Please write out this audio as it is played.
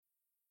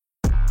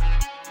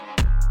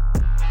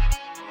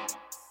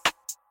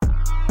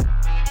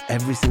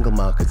every single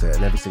marketer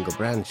and every single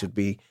brand should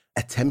be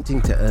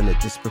attempting to earn a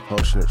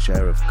disproportionate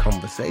share of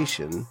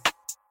conversation.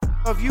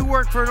 If you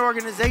work for an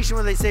organization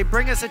where they say,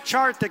 bring us a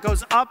chart that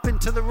goes up and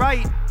to the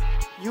right,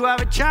 you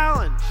have a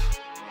challenge.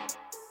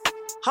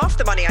 Half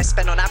the money I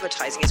spend on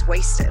advertising is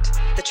wasted.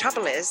 The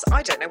trouble is,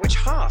 I don't know which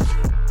half.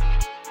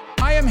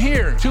 I am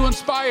here to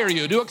inspire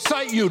you, to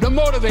excite you, to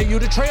motivate you,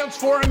 to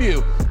transform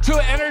you,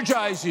 to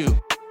energize you.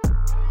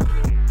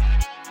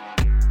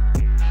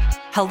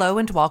 Hello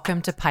and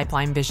welcome to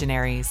Pipeline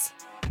Visionaries.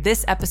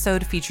 This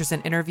episode features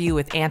an interview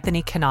with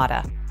Anthony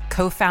Cannata,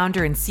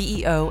 co-founder and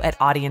CEO at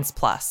Audience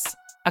Plus,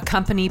 a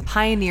company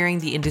pioneering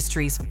the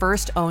industry's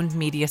first owned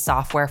media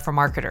software for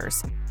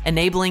marketers,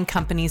 enabling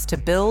companies to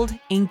build,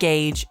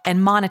 engage, and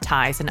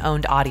monetize an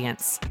owned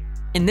audience.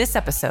 In this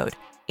episode,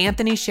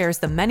 Anthony shares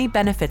the many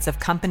benefits of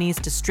companies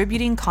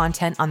distributing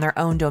content on their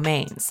own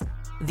domains,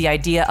 the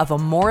idea of a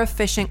more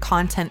efficient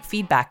content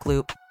feedback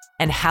loop,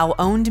 and how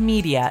owned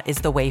media is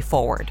the way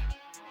forward.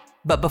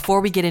 But before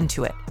we get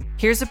into it,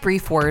 here's a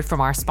brief word from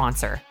our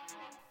sponsor.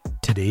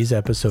 Today's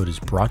episode is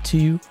brought to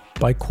you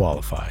by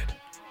Qualified.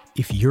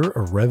 If you're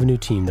a revenue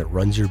team that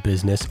runs your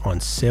business on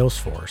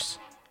Salesforce,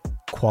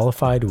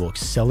 Qualified will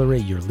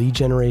accelerate your lead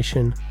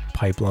generation,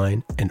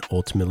 pipeline, and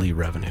ultimately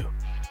revenue.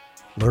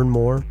 Learn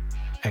more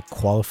at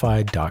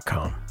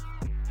qualified.com.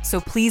 So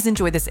please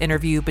enjoy this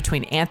interview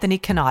between Anthony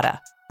Cannata,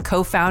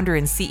 co-founder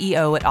and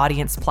CEO at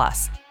Audience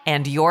Plus,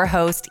 and your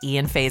host,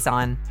 Ian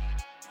Faison.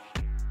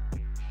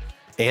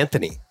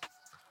 Anthony,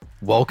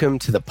 welcome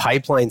to the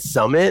Pipeline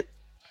Summit,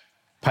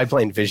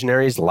 Pipeline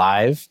Visionaries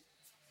live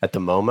at the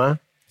MoMA.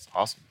 It's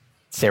awesome.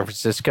 San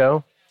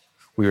Francisco.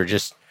 We were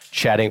just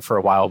chatting for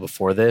a while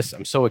before this.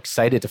 I'm so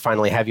excited to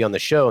finally have you on the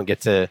show and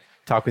get to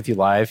talk with you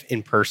live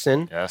in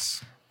person.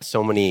 Yes.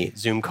 So many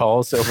Zoom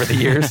calls over the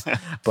years,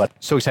 but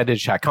so excited to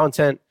chat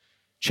content,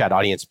 chat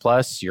Audience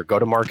Plus, your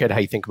go-to-market, how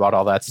you think about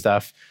all that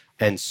stuff.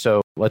 And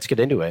so let's get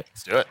into it.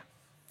 Let's do it.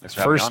 Thanks for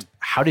having me on. First,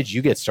 how did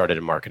you get started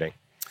in marketing?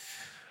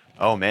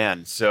 Oh,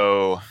 man.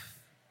 So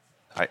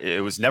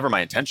it was never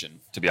my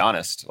intention, to be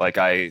honest. Like,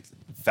 I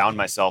found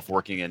myself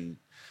working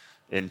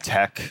in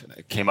tech.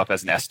 I came up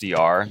as an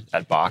SDR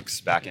at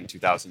Box back in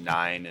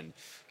 2009 and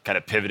kind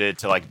of pivoted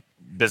to like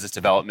business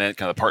development,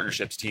 kind of the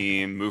partnerships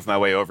team, moved my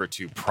way over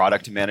to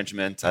product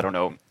management. I don't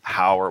know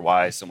how or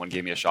why someone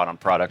gave me a shot on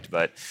product,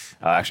 but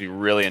I actually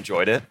really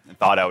enjoyed it and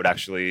thought I would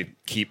actually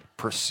keep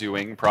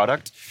pursuing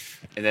product.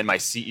 And then my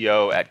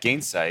CEO at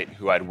Gainsight,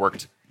 who I'd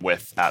worked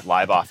with at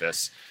Live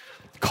Office,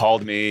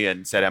 called me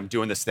and said, I'm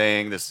doing this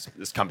thing, this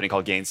company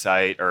called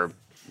Gainsight, or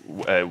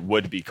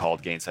would be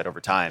called Gainsight over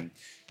time.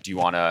 Do you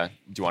want to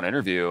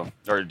interview,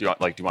 or do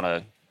you want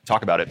to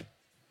talk about it?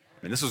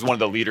 And this was one of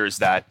the leaders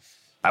that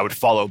I would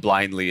follow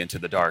blindly into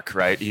the dark,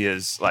 right? He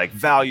is like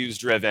values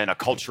driven, a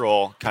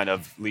cultural kind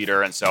of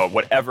leader. And so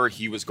whatever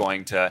he was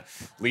going to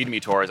lead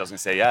me towards, I was going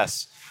to say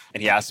yes.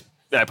 And he asked,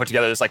 and I put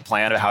together this like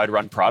plan of how I'd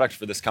run product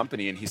for this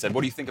company. And he said, what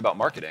do you think about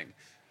marketing?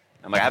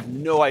 I'm like,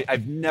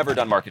 I've never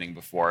done marketing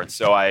before. And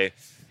so I,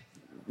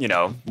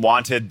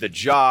 wanted the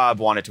job,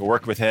 wanted to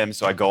work with him.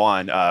 So I go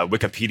on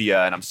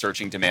Wikipedia and I'm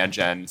searching demand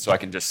gen so I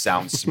can just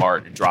sound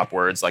smart and drop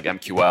words like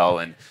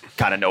MQL and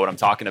kind of know what I'm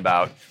talking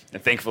about.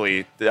 And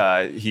thankfully,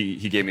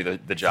 he gave me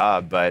the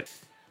job. But,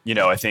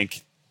 I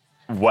think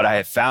what I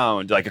have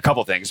found, like a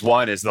couple things.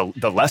 One is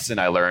the lesson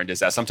I learned is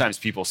that sometimes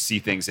people see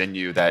things in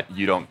you that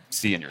you don't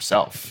see in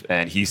yourself.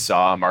 And he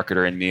saw a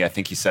marketer in me. I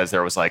think he says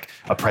there was like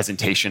a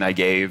presentation I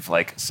gave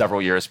like several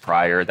years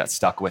prior that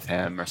stuck with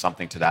him or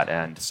something to that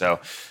end. So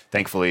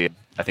thankfully,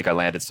 I think I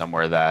landed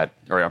somewhere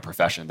or a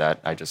profession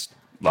that I just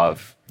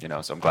love,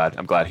 so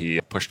I'm glad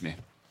he pushed me.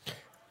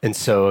 And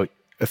so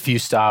a few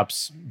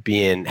stops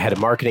being head of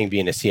marketing,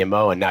 being a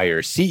CMO, and now you're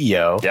a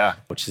CEO,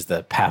 which is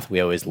the path we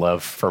always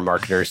love for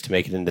marketers to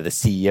make it into the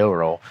CEO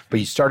role.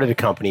 But you started a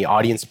company,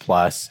 Audience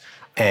Plus,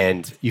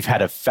 and you've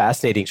had a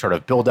fascinating sort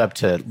of build up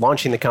to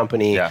launching the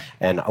company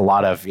and a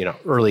lot of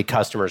early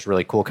customers,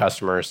 really cool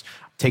customers.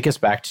 Take us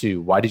back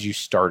to why did you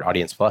start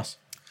Audience Plus?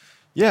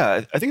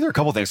 Yeah, I think there are a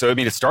couple things. So,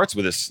 it starts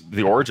with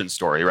the origin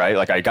story, right?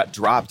 Like I got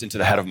dropped into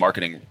the head of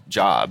marketing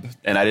job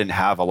and I didn't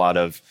have a lot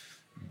of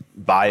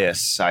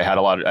bias.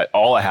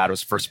 All I had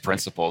was first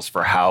principles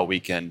for how we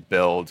can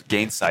build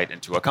Gainsight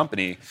into a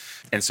company.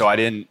 And so I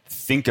didn't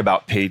think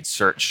about paid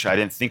search. I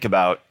didn't think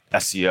about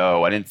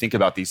SEO. I didn't think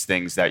about these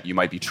things that you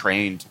might be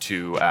trained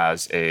to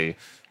as a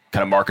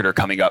kind of marketer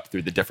coming up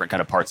through the different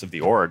kind of parts of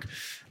the org.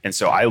 And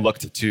so I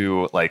looked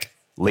to like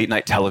late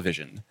night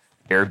television,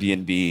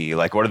 Airbnb,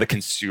 like what are the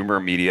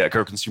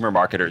consumer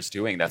marketers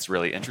doing that's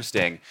really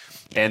interesting?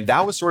 And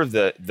that was sort of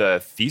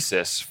the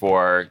thesis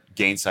for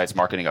Gainsight's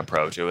marketing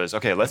approach. It was,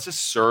 okay, let's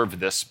just serve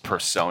this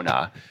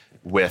persona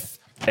with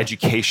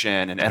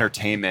education and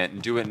entertainment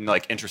and do it in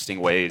like interesting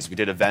ways. We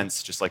did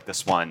events just like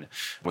this one.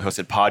 We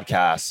hosted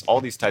podcasts, all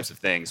these types of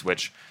things,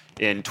 which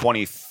in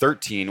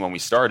 2013 when we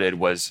started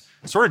was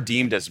sort of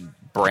deemed as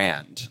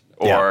brand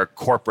or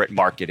corporate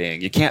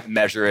marketing. You can't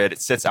measure it.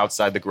 It sits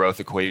outside the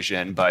growth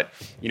equation, but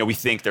we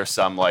think there's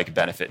some like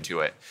benefit to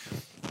it.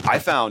 I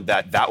found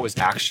that was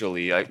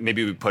actually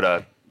maybe we put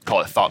a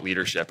call it thought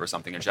leadership or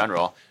something in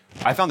general.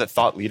 I found that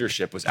thought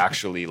leadership was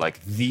actually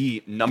like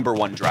the number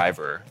one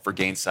driver for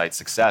Gainsight's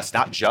success,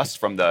 not just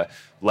from the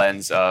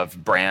lens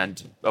of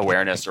brand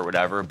awareness or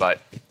whatever,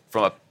 but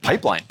from a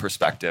pipeline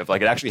perspective.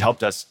 Like, it actually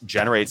helped us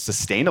generate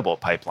sustainable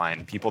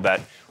pipeline, people that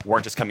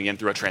weren't just coming in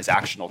through a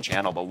transactional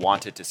channel, but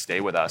wanted to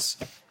stay with us.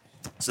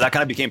 So that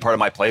kind of became part of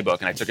my playbook,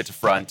 and I took it to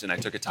Front, and I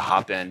took it to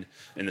Hopin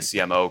in the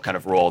CMO kind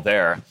of role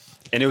there.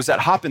 And it was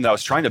at Hopin that I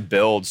was trying to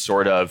build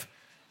sort of,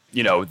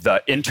 you know,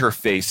 the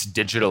interface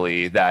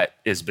digitally that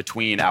is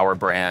between our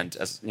brand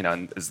as, you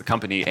know, as the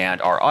company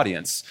and our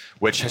audience,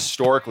 which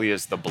historically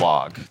is the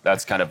blog.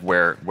 That's kind of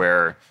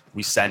where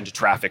we send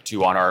traffic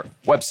to on our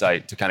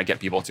website to kind of get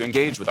people to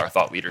engage with our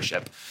thought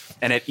leadership.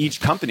 And at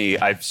each company,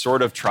 I've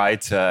sort of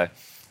tried to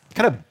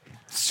kind of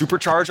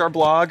supercharge our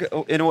blog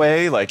in a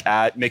way, like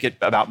make it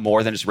about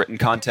more than just written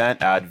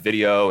content, add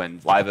video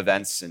and live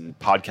events and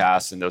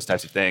podcasts and those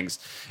types of things.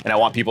 And I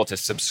want people to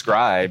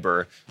subscribe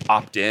or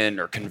opt in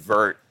or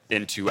convert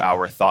into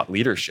our thought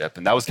leadership.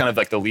 And that was kind of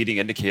like the leading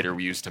indicator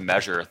we used to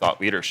measure thought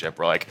leadership.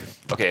 We're like,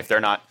 okay, if they're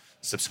not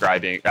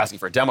subscribing, asking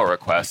for a demo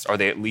request, are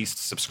they at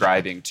least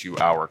subscribing to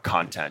our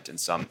content in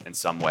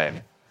some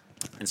way?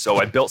 And so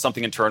I built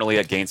something internally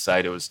at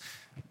Gainsight. It was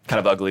kind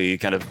of ugly,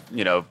 kind of,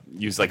 you know,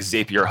 used like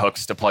Zapier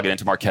hooks to plug it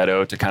into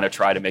Marketo to kind of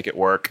try to make it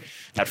work.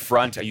 At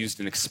Front, I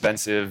used an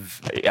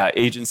expensive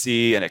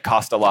agency, and it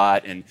cost a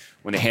lot. And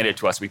when they handed it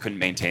to us, we couldn't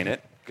maintain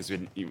it because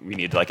we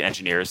needed like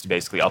engineers to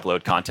basically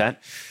upload content.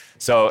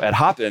 So at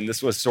Hopin,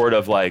 this was sort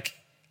of like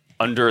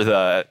under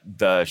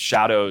the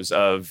shadows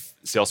of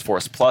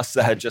Salesforce Plus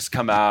that had just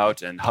come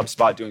out and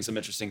HubSpot doing some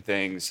interesting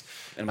things.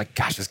 And I'm like,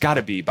 gosh, there's got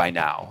to be by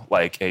now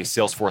like a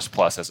Salesforce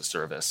Plus as a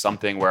service,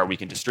 something where we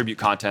can distribute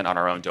content on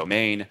our own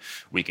domain.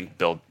 We can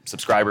build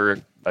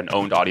an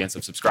owned audience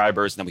of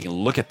subscribers, and then we can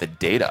look at the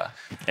data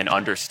and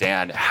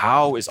understand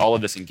how is all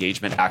of this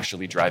engagement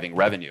actually driving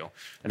revenue.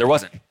 And there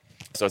wasn't.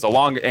 So it's a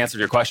long answer to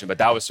your question, but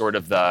that was sort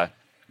of the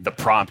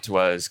prompt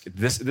was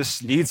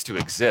this needs to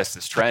exist.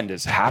 This trend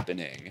is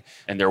happening.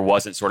 And there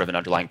wasn't sort of an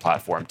underlying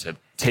platform to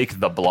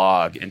take the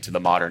blog into the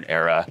modern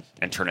era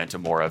and turn it into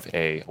more of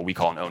what we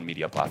call an owned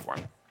media platform.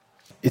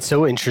 It's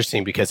so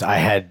interesting because I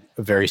had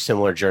a very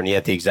similar journey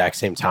at the exact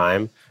same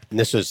time. And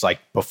this was like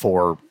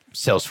before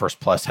Salesforce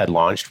Plus had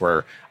launched,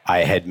 where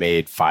I had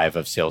made 5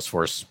 of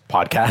Salesforce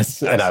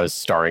podcasts, and I was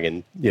starring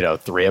in,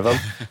 3 of them,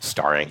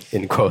 starring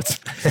in quotes,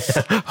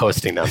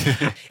 hosting them.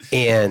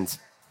 And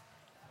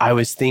I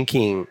was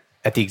thinking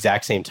at the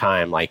exact same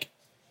time, like,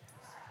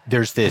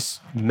 there's this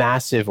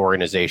massive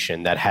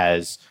organization that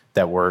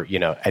we're,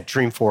 at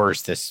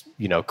Dreamforce, this,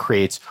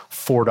 creates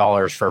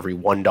 $4 for every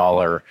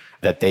 $1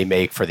 that they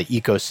make for the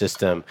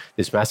ecosystem,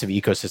 this massive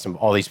ecosystem of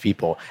all these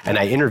people. And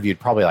I interviewed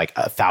probably like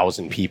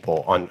 1,000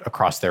 people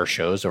across their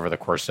shows over the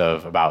course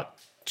of about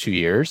 2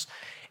 years.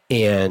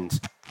 And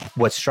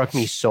what struck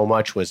me so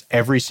much was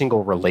every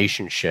single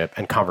relationship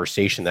and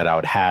conversation that I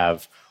would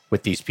have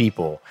with these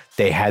people,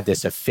 they had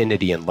this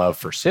affinity and love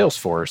for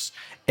Salesforce,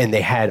 and they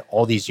had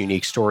all these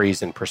unique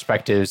stories and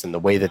perspectives, and the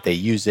way that they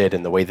use it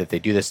and the way that they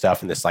do this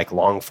stuff, and this like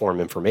long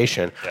form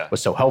information was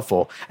so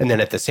helpful. And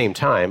then at the same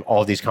time,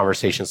 all of these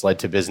conversations led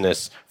to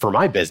business for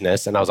my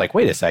business. And I was like,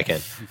 wait a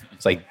second.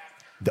 It's like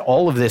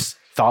all of this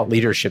thought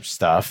leadership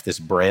stuff, this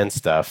brand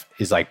stuff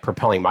is like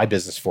propelling my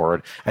business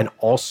forward, and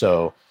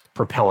also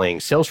propelling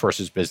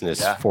Salesforce's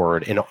business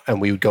forward. And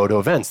we would go to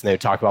events and they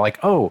would talk about like,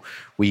 oh,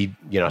 we,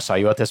 saw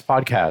you at this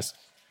podcast.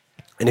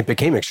 And it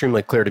became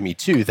extremely clear to me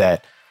too,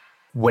 that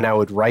when I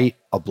would write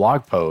a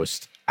blog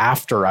post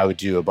after I would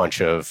do a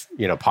bunch of,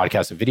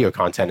 podcasts and video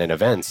content and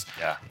events,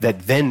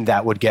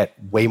 that would get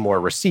way more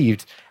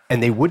received.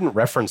 And they wouldn't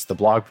reference the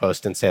blog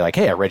post and say like,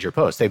 hey, I read your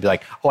post. They'd be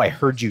like, oh, I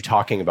heard you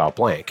talking about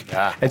blank.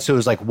 Yeah. And so it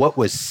was like, what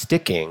was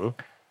sticking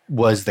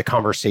was the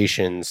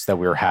conversations that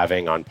we were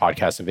having on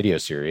podcasts and video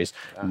series,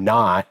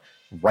 not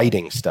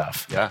writing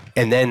stuff. Yeah.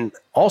 And then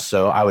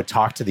also I would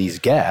talk to these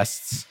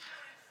guests,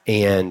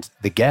 and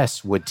the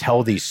guests would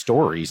tell these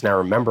stories. And I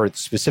remember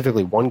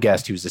specifically one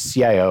guest, he was a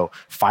CIO,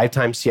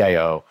 5-time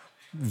CIO,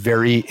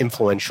 very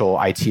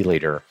influential IT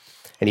leader.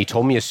 And he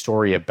told me a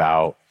story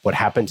about what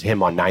happened to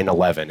him on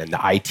 9/11 and the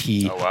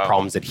IT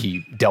problems that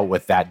he dealt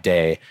with that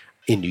day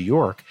in New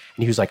York.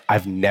 And he was like,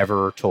 I've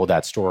never told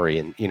that story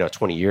in,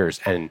 20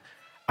 years. And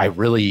I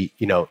really,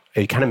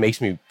 it kind of makes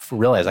me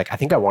realize like, I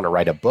think I want to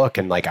write a book,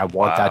 and like, I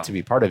want that to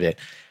be part of it.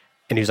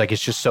 And he was like,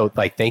 it's just so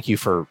like, thank you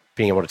for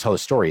being able to tell the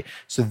story.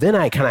 So then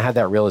I kind of had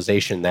that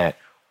realization that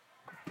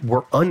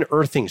we're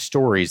unearthing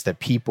stories that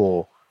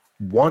people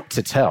want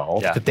to tell,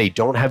 that they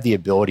don't have the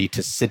ability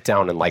to sit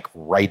down and like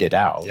write it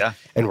out. Yeah.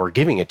 And we're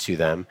giving it to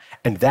them.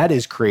 And that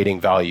is creating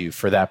value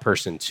for that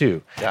person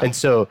too. Yeah.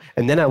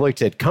 And then I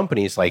looked at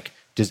companies like,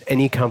 does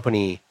any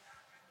company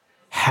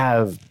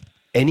have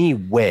any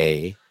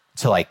way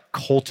to like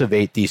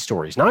cultivate these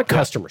stories, not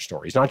customer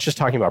stories, not just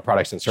talking about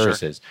products and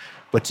services,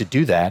 but to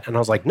do that? And I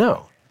was like,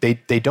 no,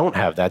 They don't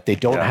have that. They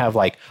don't have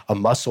like a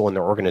muscle in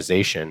their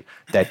organization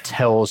that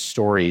tells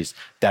stories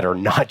that are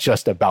not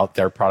just about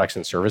their products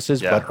and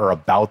services, but are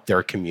about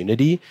their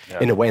community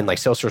in a way. And like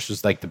Salesforce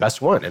was like the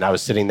best one. And I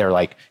was sitting there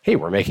like, hey,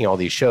 we're making all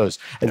these shows.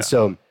 And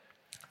so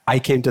I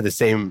came to the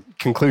same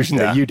conclusion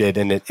that you did,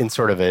 and in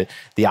sort of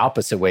the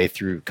opposite way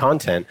through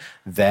content,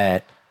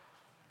 that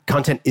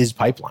content is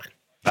pipeline.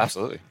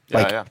 Absolutely.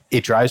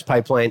 It drives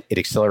pipeline, it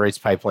accelerates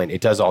pipeline,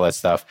 it does all that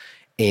stuff.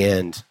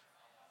 And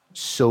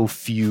so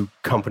few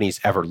companies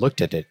ever looked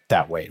at it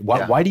that way.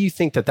 Why do you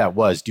think that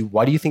was?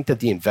 Why do you think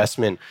that the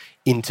investment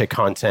into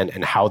content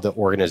and how the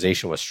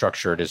organization was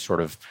structured has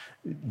sort of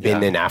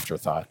been an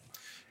afterthought?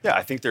 Yeah,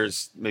 I think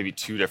there's maybe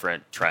two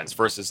different trends.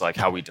 First is like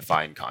how we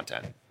define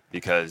content,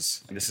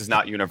 because this is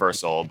not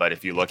universal, but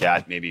if you look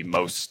at maybe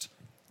most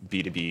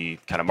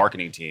B2B kind of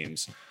marketing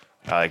teams,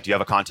 like, do you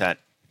have a content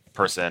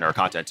person or a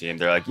content team?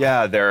 They're like,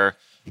 yeah, they're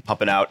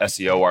pumping out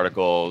SEO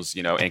articles,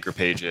 anchor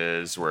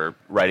pages, we're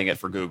writing it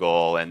for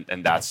Google, and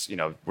that's,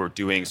 we're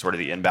doing sort of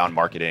the inbound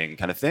marketing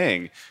kind of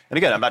thing. And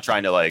again, I'm not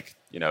trying to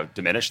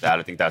diminish that.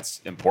 I think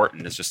that's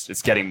important.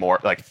 It's getting more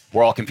like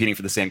we're all competing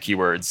for the same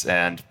keywords,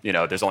 and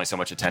there's only so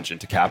much attention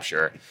to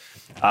capture.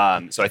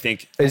 So I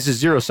think it's a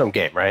zero-sum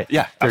game, right?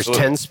 Yeah, there's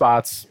absolutely. 10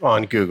 spots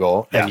on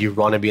Google, and you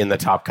want to be in the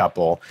top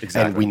couple.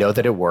 Exactly. And we know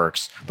that it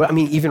works. But I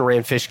mean, even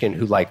Rand Fishkin,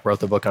 who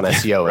wrote the book on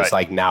SEO,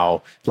 is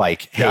now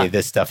hey,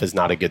 this stuff is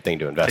not a good thing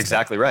to invest in.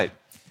 Exactly right.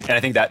 And I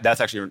think that's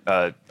actually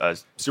a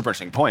super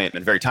interesting point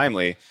and very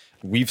timely.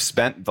 We've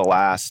spent the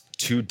last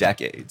 2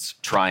 decades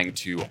trying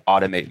to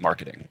automate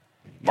marketing.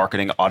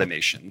 Marketing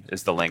automation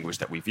is the language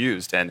that we've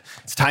used. And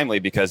it's timely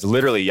because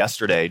literally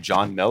yesterday,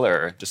 John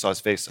Miller, just saw his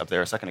face up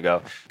there a second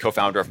ago,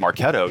 co-founder of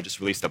Marketo,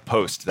 just released a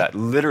post that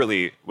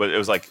literally, it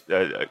was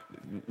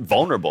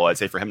vulnerable, I'd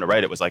say, for him to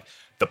write. It was like,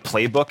 the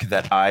playbook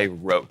that I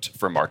wrote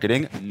for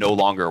marketing no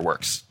longer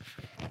works.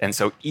 And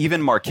so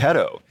even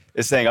Marketo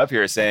is saying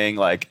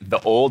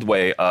the old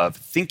way of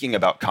thinking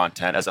about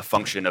content as a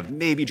function of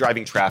maybe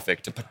driving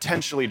traffic to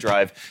potentially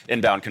drive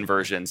inbound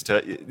conversions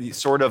to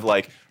sort of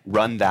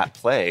run that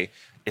play,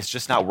 it's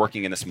just not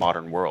working in this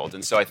modern world.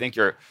 And so I think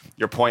your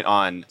point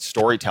on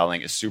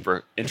storytelling is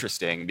super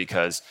interesting,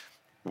 because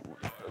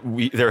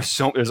there's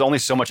only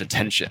so much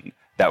attention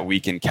that we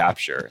can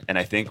capture. And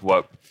I think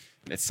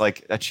it's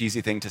like a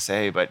cheesy thing to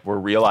say, but we're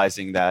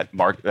realizing that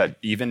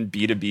even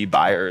B2B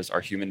buyers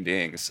are human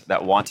beings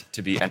that want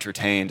to be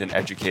entertained and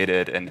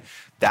educated. And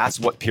that's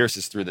what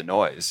pierces through the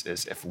noise,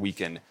 is if we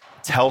can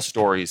tell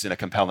stories in a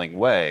compelling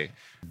way,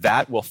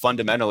 that will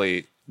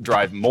fundamentally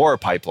drive more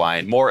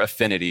pipeline, more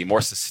affinity,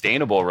 more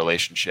sustainable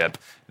relationship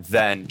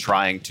than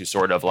trying to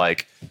sort of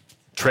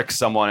trick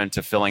someone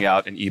into filling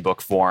out an ebook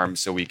form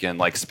so we can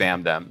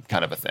spam them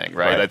kind of a thing,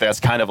 right? That's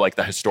kind of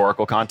the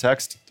historical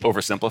context,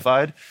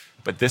 oversimplified.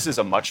 But this is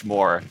a much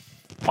more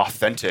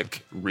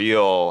authentic,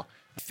 real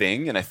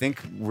thing. And I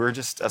think we're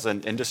just, as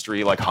an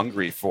industry,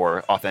 hungry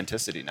for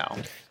authenticity now.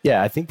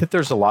 Yeah, I think that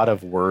there's a lot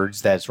of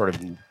words that sort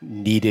of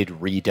needed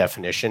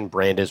redefinition.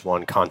 Brand is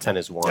one, content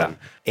is one.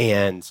 Yeah.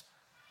 And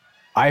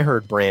I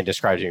heard brand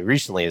described to me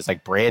recently as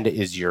brand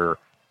is your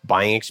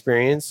buying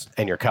experience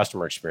and your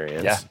customer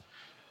experience. Yeah.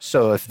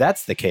 So if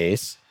that's the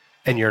case,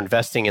 and you're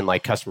investing in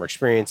customer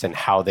experience and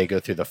how they go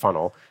through the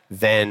funnel,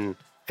 then,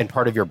 and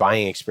part of your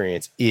buying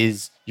experience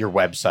is your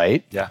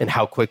website and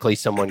how quickly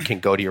someone can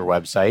go to your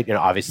website.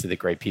 Obviously the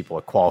great people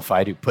at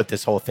Qualified who put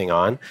this whole thing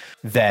on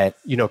that,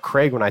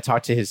 Craig, when I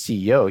talked to his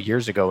CEO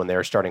years ago when they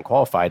were starting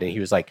Qualified, and he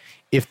was like,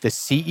 if the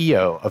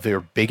CEO of your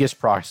biggest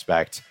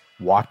prospect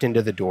walked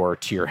into the door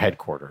to your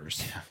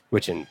headquarters,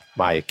 which in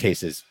my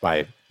case is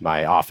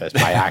my office,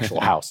 my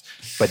actual house.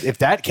 But if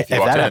that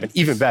happened,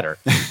 even better,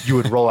 you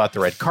would roll out the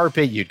red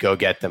carpet, you'd go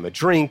get them a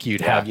drink,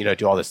 you'd have,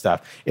 do all this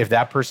stuff. If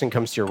that person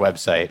comes to your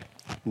website,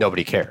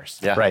 nobody cares,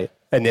 right?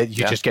 And then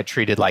you just get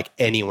treated like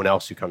anyone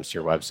else who comes to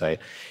your website.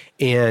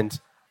 And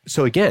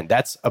so again,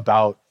 that's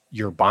about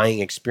your buying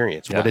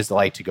experience. What is it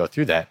like to go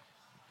through that?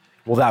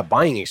 Well, that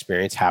buying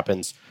experience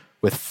happens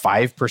with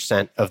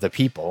 5% of the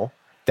people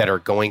that are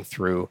going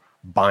through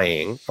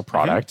buying a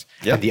product,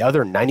 and the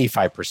other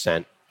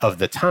 95% of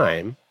the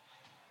time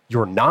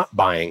you're not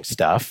buying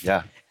stuff.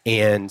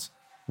 And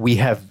we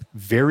have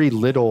very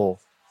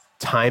little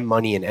time,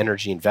 money, and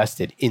energy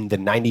invested in the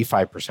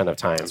 95% of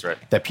time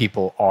that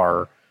people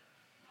are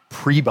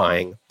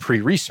pre-buying,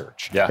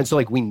 pre-research. And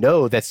so we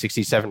know that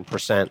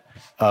 67%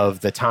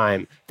 of the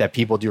time that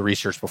people do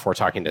research before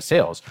talking to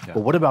sales. But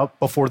what about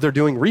before they're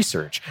doing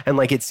research? And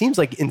it seems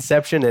like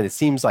inception, and it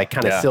seems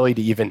kind of silly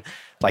to even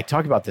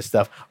talk about this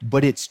stuff,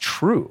 but it's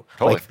true.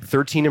 Totally.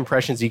 13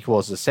 impressions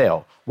equals a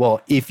sale.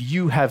 Well, if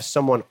you have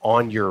someone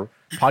on your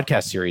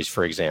podcast series,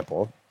 for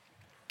example,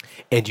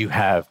 and you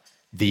have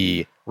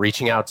the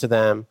reaching out to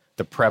them,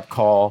 the prep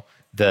call,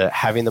 the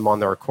having them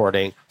on the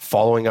recording,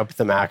 following up with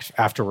them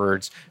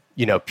afterwards,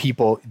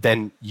 people,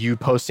 then you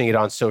posting it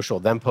on social,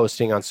 them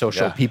posting on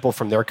social, people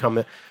from their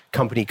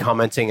company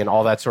commenting and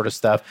all that sort of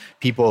stuff,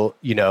 people,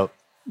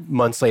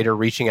 months later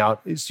reaching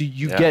out. So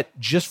you get,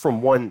 just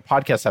from one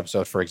podcast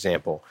episode, for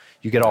example,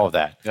 you get all of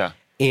that.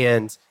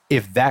 And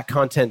if that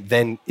content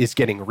then is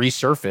getting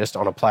resurfaced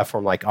on a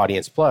platform like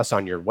Audience Plus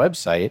on your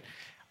website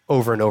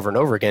over and over and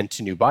over again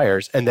to new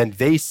buyers, and then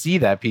they see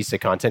that piece of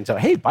content, so,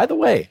 hey, by the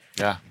way,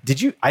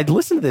 I'd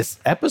listened to this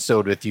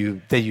episode with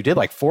you that you did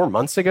like 4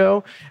 months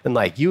ago, and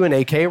like you and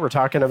AK were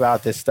talking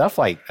about this stuff,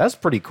 like that's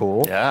pretty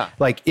cool. Yeah.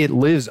 Like it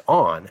lives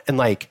on, and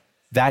like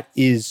that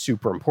is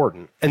super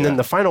important. And then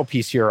the final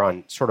piece here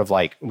on sort of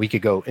like, we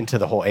could go into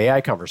the whole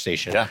AI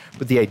conversation,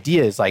 but the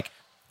idea is like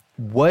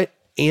what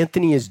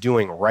Anthony is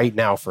doing right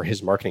now for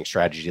his marketing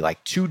strategy,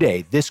 like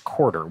today, this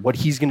quarter, what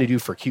he's going to do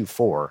for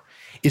Q4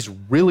 is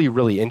really,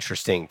 really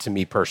interesting to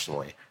me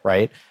personally,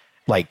 right?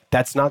 Like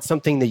that's not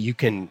something that you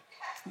can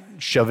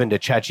shove into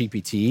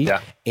ChatGPT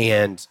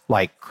and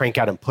like crank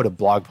out and put a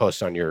blog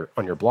post on your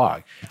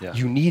blog.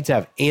 You need to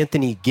have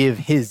Anthony give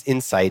his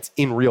insights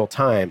in real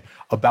time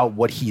about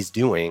what he's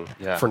doing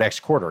for next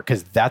quarter,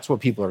 because that's what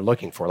people are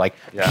looking for. Like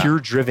peer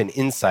driven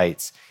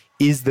insights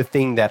is the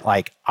thing that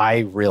like I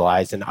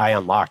realized and I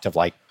unlocked of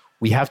like,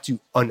 we have to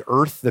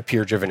unearth the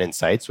peer-driven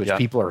insights, which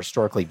people are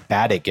historically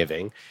bad at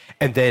giving,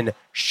 and then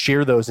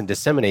share those and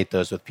disseminate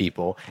those with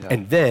people,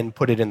 and then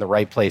put it in the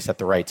right place at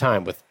the right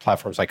time with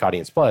platforms like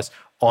Audience Plus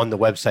on the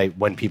website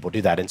when people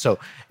do that. And so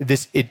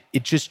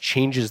it just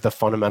changes the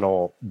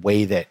fundamental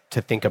way that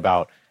to think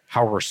about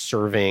how we're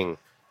serving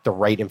the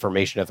right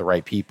information to the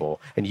right people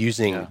and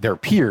using their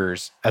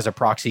peers as a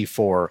proxy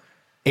for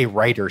a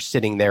writer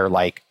sitting there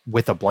like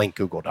with a blank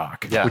Google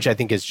Doc, which I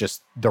think is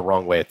just the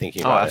wrong way of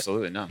thinking about it.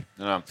 Absolutely. No.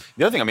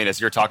 The other thing, I mean,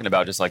 is you're talking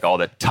about just like all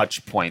the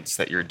touch points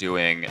that you're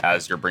doing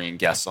as you're bringing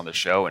guests on the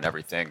show and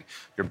everything.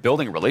 You're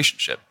building a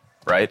relationship,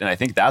 right? And I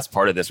think that's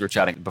part of this. We were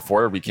chatting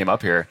before we came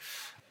up here.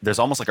 There's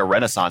almost like a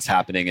renaissance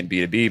happening in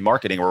B2B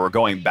marketing where we're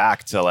going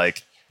back to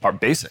like our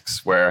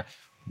basics, where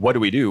what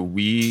do?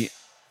 We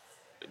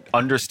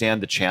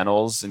understand the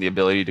channels and the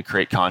ability to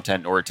create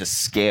content in order to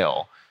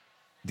scale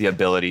the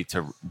ability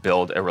to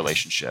build a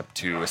relationship,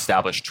 to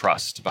establish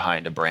trust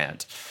behind a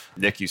brand.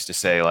 Nick used to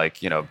say,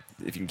 like, you know,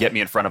 if you can get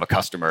me in front of a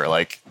customer,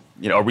 like,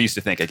 you know, or we used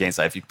to think at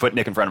Gainsight, if you put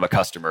Nick in front of a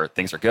customer,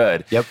 things are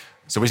good.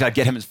 So we got to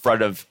get him in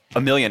front of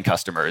 1 million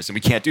customers, and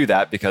we can't do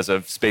that because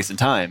of space and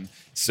time.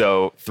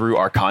 So through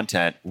our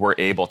content, we're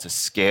able to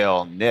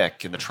scale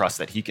Nick and the trust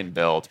that he can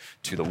build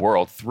to the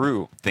world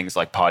through things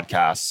like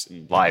podcasts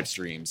and live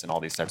streams and all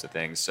these types of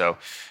things. So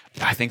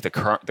I think the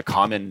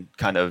common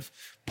kind of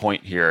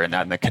point here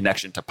and the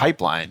connection to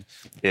Pipeline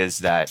is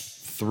that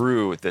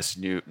through this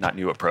not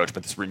new approach,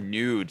 but this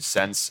renewed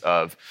sense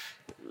of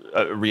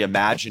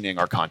reimagining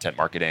our content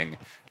marketing,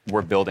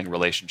 we're building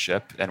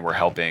relationship and we're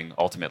helping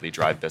ultimately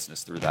drive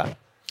business through that.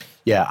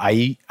 Yeah,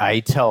 I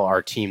tell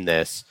our team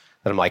this,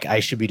 that I'm like, I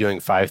should be doing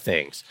 5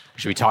 things. I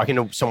should be talking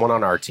to someone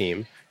on our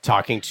team,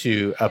 talking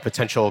to a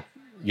potential,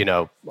 you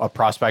know, a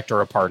prospect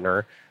or a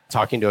partner,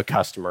 talking to a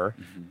customer,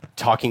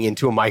 talking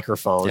into a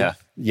microphone,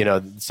 you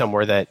know,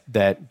 somewhere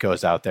that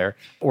goes out there,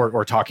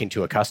 or talking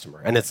to a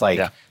customer. And it's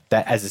like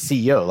that as a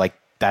CEO, like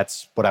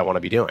that's what I want to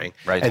be doing.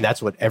 Right. And that's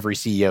what every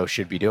CEO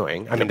should be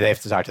doing. I mean, they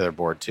have to talk to their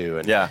board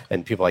too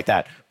and people like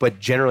that. But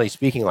generally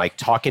speaking, like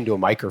talking to a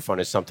microphone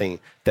is something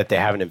that they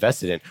haven't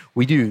invested in.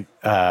 We do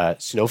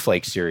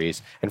Snowflake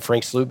series, and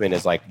Frank Slootman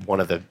is like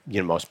one of the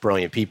most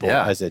brilliant people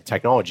as a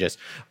technologist.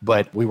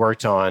 But we've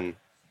worked on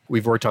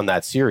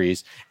that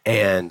series,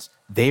 and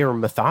they are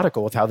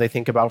methodical with how they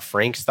think about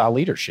Frank's thought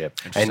leadership.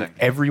 And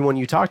everyone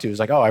you talk to is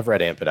like, oh, I've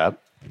read Amp It Up.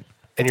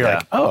 And you're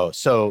like, oh,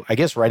 so I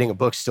guess writing a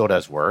book still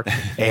does work.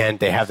 And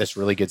they have this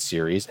really good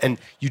series. And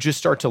you just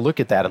start to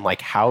look at that and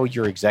like how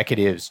your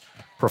executives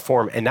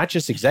perform, and not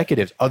just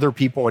executives, other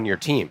people on your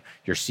team,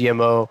 your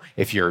CMO,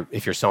 if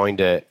you're selling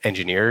to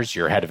engineers,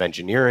 your head of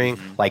engineering,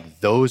 like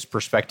those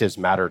perspectives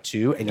matter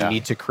too. And you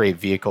need to create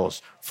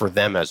vehicles for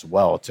them as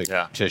well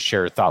to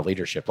share thought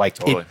leadership. Like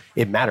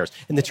it matters.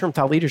 And the term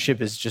thought leadership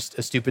is just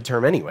a stupid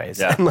term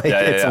anyways.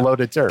 It's a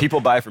loaded term.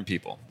 People buy from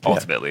people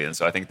ultimately. And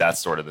so I think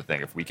that's sort of the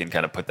thing. If we can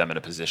kind of put them in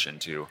a position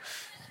to,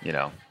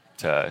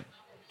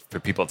 for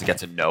people to get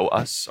to know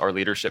us, our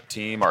leadership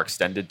team, our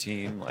extended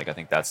team, like I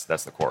think that's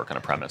the core kind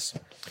of premise.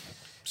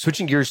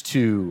 Switching gears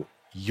to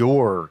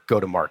your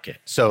go-to-market.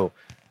 So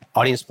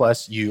Audience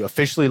Plus, you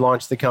officially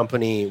launched the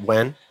company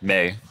when?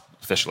 May,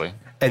 officially.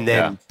 And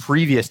then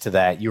previous to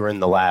that, you were in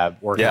the lab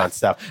working on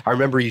stuff. I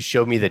remember you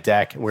showed me the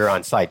deck, and we were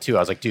on slide 2. I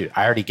was like, dude,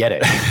 I already get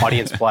it.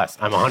 Audience Plus,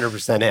 I'm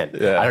 100%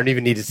 in. I don't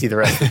even need to see the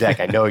rest of the deck.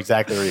 I know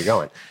exactly where you're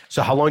going.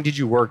 So how long did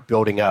you work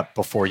building up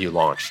before you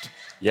launched?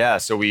 Yeah,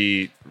 so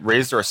we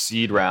raised our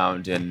seed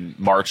round in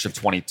March of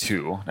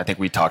 22. I think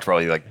we talked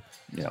probably like,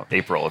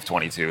 April of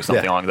 22,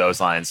 something along those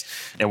lines.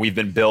 And we've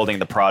been building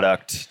the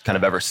product kind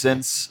of ever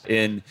since.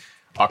 In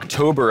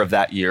October of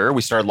that year,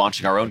 we started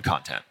launching our own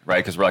content,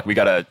 right? Because we're like, we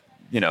got to,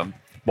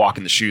 walk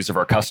in the shoes of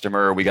our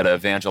customer. We got to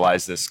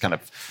evangelize this kind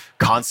of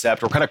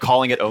concept. We're kind of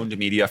calling it owned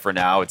media for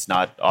now. It's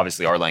not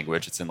obviously our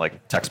language. It's in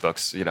like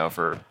textbooks,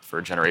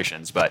 for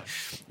generations. But,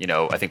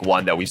 I think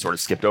one that we sort of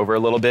skipped over a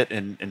little bit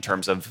in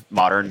terms of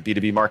modern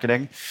B2B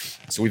marketing.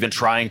 So we've been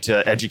trying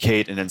to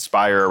educate and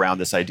inspire around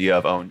this idea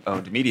of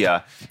owned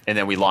media. And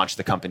then we launched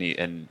the company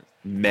in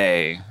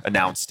May,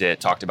 announced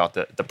it, talked about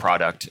the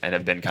product, and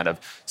have been kind of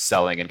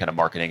selling and kind of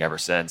marketing ever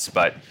since.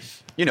 But,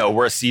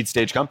 we're a seed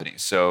stage company.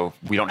 So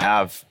we don't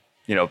have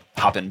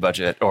hop-in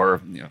budget,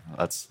 or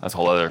that's a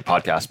whole other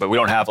podcast, but we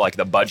don't have like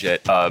the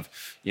budget of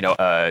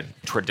a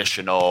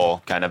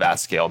traditional kind of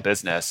at-scale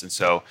business. And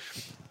so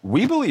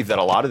we believe that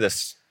a lot of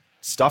this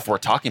stuff we're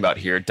talking about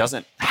here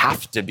doesn't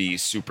have to be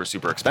super,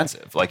 super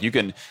expensive. Like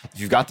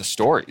you've got the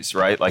stories,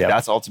 right? Like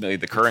that's ultimately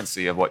the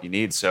currency of what you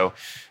need. So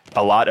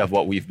a lot of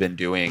what we've been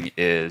doing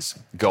is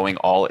going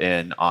all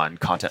in on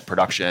content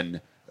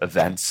production,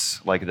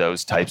 events, like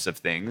those types of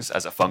things,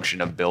 as a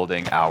function of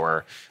building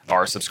our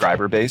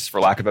subscriber base,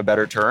 for lack of a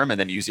better term, and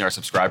then using our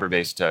subscriber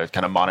base to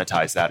kind of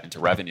monetize that into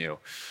revenue.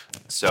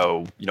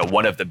 So,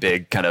 one of the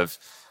big kind of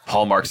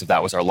hallmarks of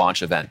that was our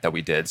launch event that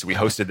we did. So we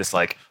hosted this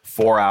like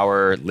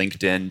 4-hour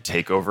LinkedIn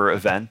takeover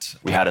event.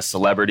 We had a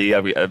celebrity.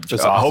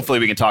 Awesome. Hopefully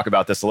we can talk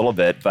about this a little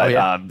bit,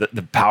 but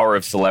the power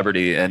of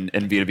celebrity in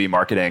B2B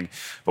marketing.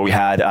 But we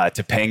had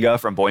Topanga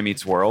from Boy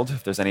Meets World,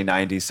 if there's any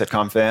 90s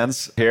sitcom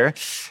fans here,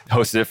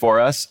 hosted it for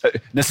us.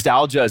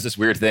 Nostalgia is this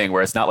weird thing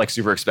where it's not like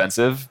super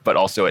expensive, but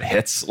also it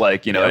hits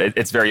like,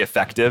 it's very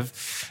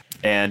effective.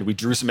 And we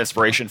drew some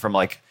inspiration from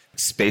like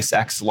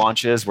SpaceX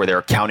launches, where they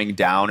were counting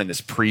down in this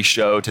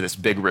pre-show to this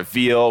big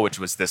reveal, which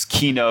was this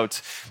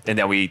keynote. And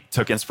then we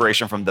took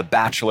inspiration from The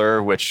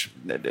Bachelor, which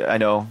I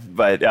know,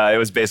 but it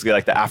was basically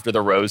like the After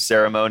the Rose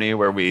ceremony,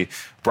 where we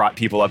brought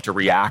people up to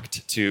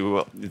react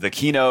to the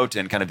keynote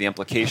and kind of the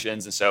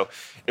implications. And so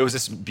it was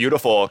this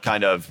beautiful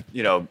kind of,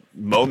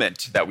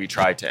 moment that we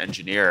tried to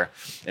engineer.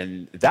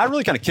 And that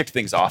really kind of kicked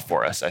things off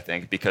for us, I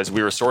think, because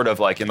we were sort of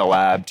like in the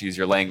lab, to use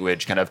your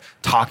language, kind of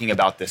talking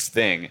about this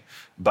thing.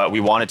 But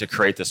we wanted to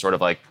create this sort of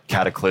like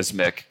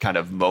cataclysmic kind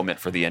of moment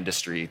for the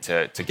industry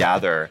to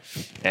gather.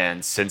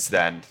 And since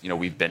then,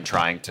 we've been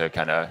trying to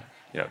kind of,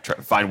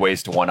 find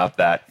ways to one up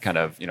that kind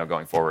of,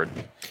 going forward.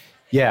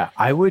 Yeah,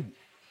 I would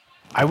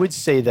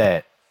say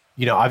that,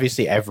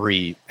 obviously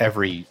every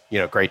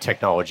great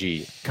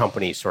technology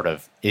company sort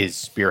of is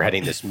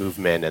spearheading this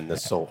movement and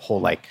this whole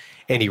like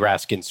Andy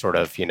Raskin sort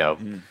of,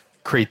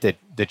 create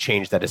the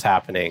change that is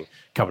happening.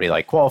 Company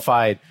like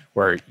Qualified,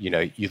 where,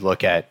 you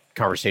look at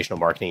conversational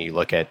marketing, you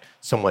look at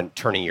someone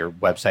turning your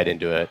website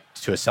into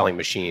a selling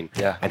machine,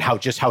 and how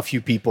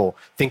few people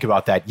think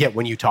about that. Yet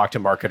when you talk to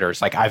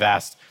marketers, like I've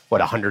asked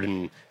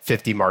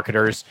 150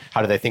 marketers,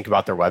 how do they think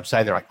about their website?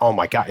 And they're like, oh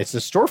my God, it's the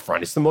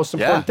storefront. It's the most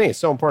important thing. It's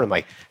so important. I'm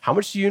like, how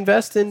much do you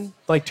invest in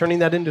like turning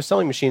that into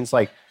selling machines?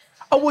 Like,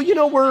 oh,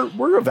 well,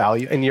 we're a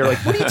value. And you're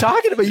like, what are you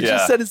talking about? You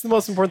just said it's the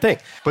most important thing.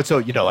 But so,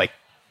 like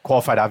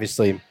Qualified,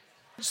 obviously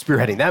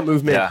spearheading that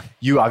movement. Yeah.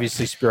 You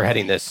obviously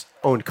spearheading this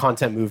owned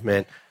content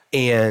movement.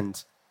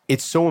 And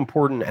it's so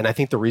important. And I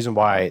think the reason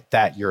why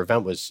that your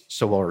event was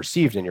so well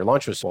received and your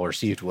launch was so well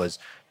received was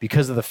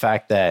because of the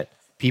fact that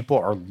people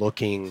are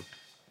looking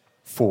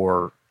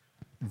for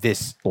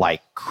this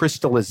like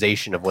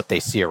crystallization of what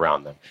they see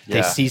around them. Yeah.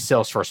 They see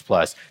Salesforce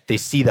Plus, they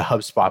see the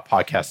HubSpot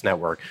podcast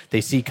network,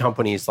 they see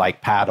companies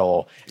like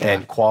Paddle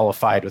and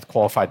Qualified with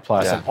Qualified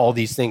Plus and all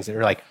these things. And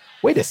they're like,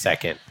 wait a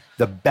second,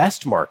 the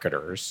best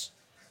marketers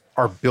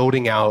are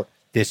building out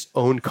this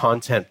own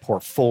content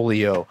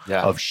portfolio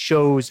of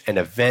shows and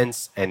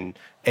events and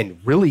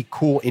really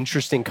cool,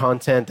 interesting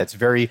content that's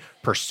very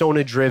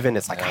persona driven.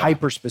 It's like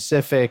hyper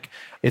specific.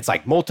 It's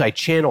like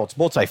multi-channel. It's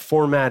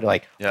multi-format.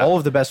 Like all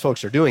of the best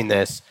folks are doing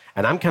this.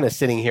 And I'm kind of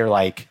sitting here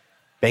like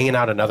banging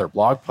out another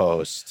blog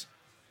post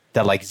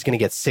that like is going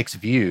to get 6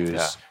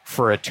 views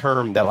for a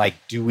term that like,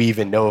 do we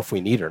even know if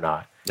we need or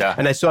not? Yeah.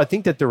 And so I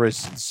think that there was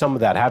some of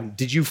that happening.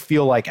 Did you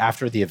feel like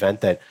after the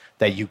event that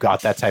you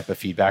got that type of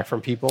feedback from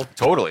people?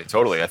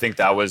 Totally. I think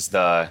that was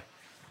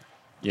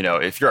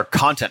if you're a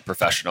content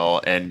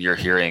professional and you're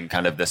hearing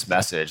kind of this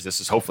message,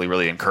 this is hopefully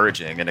really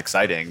encouraging and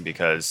exciting,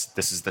 because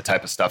this is the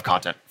type of stuff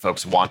content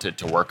folks wanted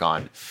to work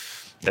on,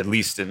 at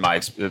least in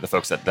the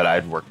folks that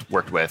I'd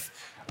worked with.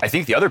 I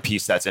think the other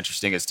piece that's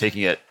interesting is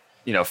taking it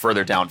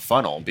further down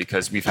funnel,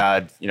 because we've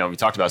had, we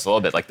talked about this a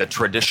little bit, like the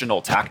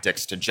traditional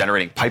tactics to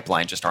generating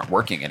pipeline just aren't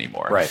working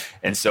anymore. Right.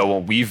 And so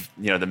when we've,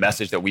 the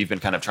message that we've been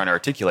kind of trying to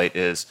articulate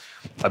is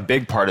a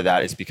big part of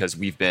that is because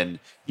we've been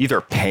either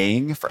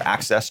paying for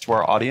access to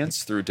our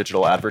audience through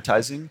digital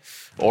advertising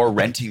or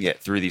renting it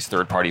through these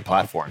third-party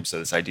platforms. So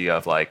this idea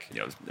of like,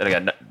 and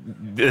again,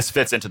 this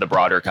fits into the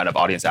broader kind of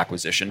audience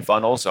acquisition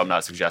funnel. So I'm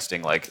not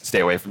suggesting like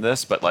stay away from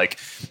this, but like,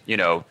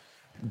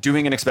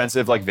 doing an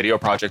expensive like video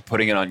project,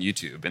 putting it on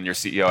YouTube, and your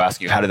CEO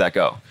asking you, how did that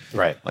go?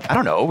 Right. Like, I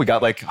don't know. We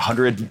got like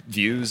 100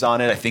 views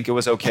on it. I think it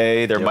was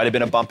okay. There might've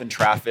been a bump in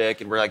traffic,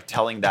 and we're like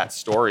telling that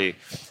story.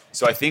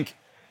 So I think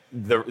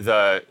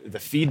the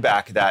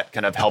feedback that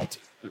kind of helped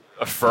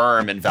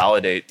affirm and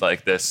validate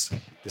like this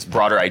this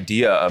broader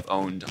idea of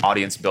owned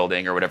audience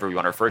building, or whatever we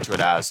want to refer to it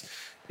as,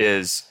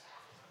 is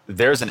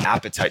there's an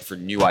appetite for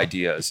new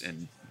ideas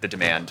in the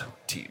demand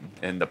team,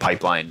 in the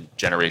pipeline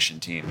generation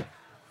team.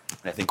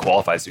 And I think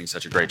Qualify is doing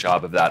such a great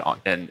job of that,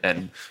 and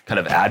kind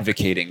of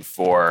advocating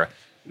for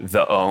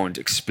the owned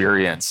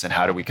experience and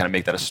how do we kind of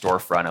make that a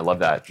storefront. I love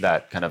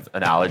that kind of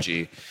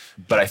analogy.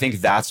 But I think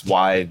that's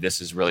why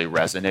this is really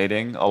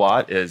resonating a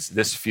lot, is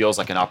this feels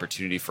like an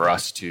opportunity for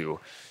us to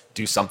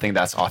do something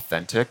that's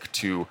authentic,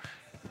 to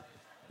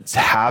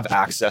have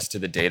access to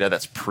the data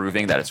that's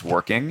proving that it's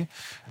working.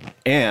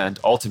 And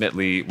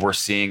ultimately, we're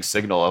seeing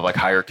signal of like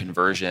higher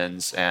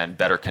conversions and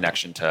better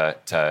connection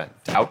to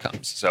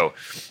outcomes. So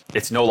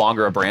it's no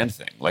longer a brand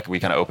thing, like we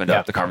kind of opened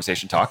up the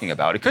conversation talking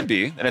about. It could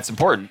be, and it's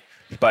important,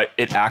 but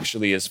it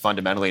actually is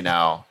fundamentally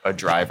now a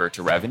driver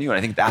to revenue. And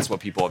I think that's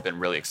what people have been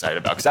really excited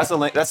about, because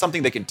that's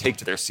something they can take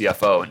to their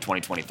CFO in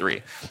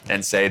 2023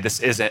 and say, this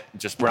isn't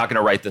just, we're not going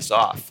to write this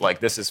off. Like,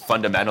 this is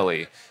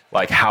fundamentally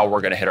like how we're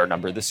going to hit our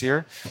number this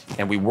year.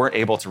 And we weren't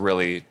able to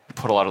really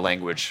put a lot of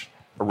language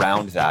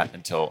around that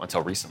until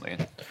recently.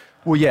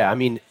 Well, yeah, I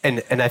mean,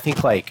 and I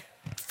think like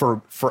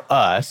for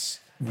us,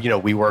 you know,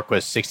 we work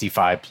with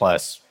 65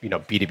 plus, you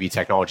know, B2B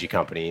technology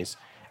companies.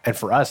 And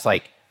for us,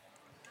 like,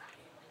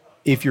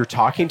 if you're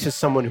talking to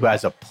someone who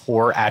has a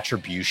poor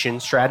attribution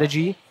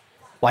strategy,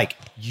 like,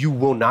 you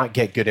will not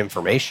get good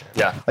information.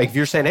 Yeah. Like, if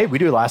you're saying, hey, we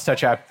do last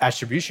touch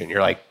attribution,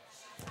 you're like,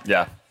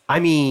 yeah, I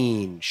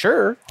mean,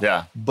 sure.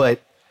 Yeah. But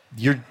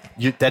you're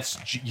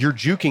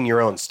juking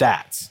your own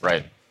stats.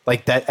 Right.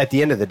 Like, that at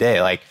the end of the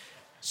day, like,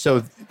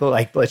 so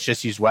like, let's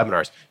just use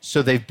webinars.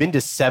 So they've been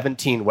to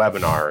 17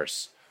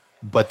 webinars,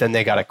 but then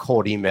they got a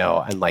cold email,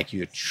 and like,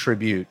 you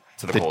attribute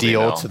the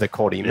deal email to the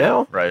cold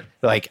email. Yeah, right.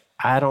 Like,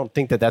 I don't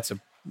think that that's a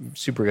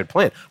super good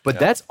plan. But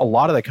that's a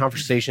lot of the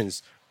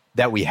conversations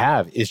that we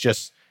have, is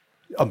just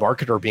a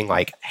marketer being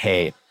like,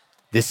 hey,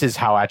 this is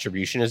how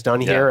attribution is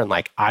done here. And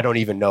like, I don't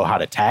even know how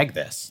to tag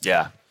this.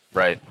 Yeah.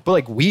 Right.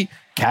 But like,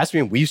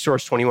 Caspian, we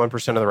source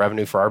 21% of the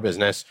revenue for our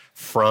business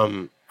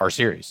from our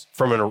series,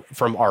 from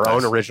our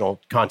own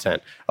original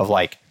content of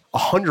like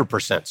 100%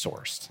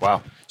 sourced.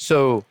 Wow.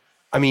 So,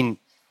 I mean,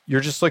 you're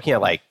just looking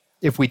at like,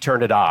 if we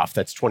turned it off,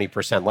 that's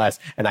 20% less.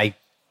 And I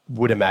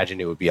would imagine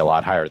it would be a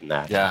lot higher than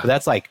that. Yeah. But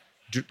that's like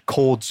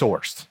cold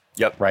sourced.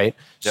 Yep. Right.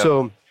 Yep.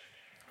 So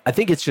I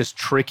think it's just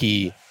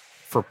tricky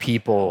for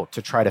people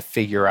to try to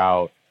figure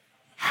out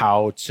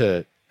how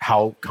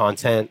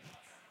content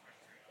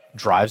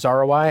drives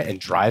ROI and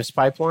drives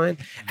pipeline.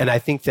 And I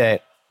think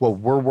that what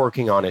we're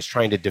working on is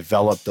trying to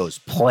develop those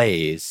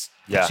plays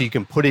so you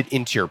can put it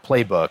into your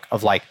playbook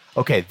of like,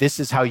 okay, this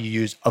is how you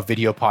use a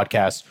video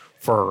podcast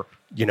for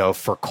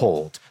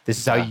cold. This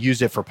is how you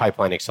use it for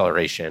pipeline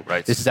acceleration.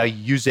 Right. This is how you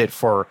use it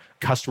for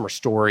customer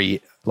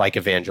story like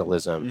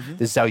evangelism. Mm-hmm.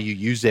 This is how you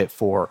use it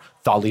for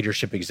thought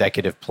leadership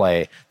executive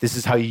play. This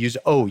is how you use,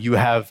 you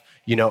have,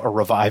 a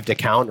revived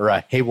account or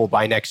a, hey, we'll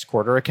buy next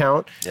quarter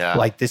account. Yeah.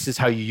 Like, this is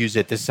how you use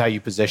it. This is how you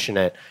position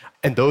it.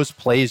 And those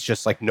plays,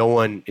 just like, no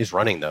one is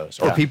running those,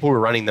 or people who are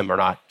running them are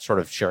not sort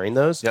of sharing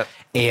those. Yep.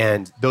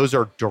 And those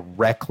are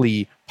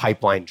directly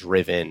pipeline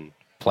driven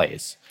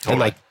plays. Totally. And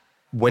like,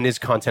 when is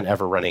content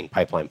ever running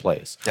pipeline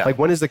plays? Yeah. Like,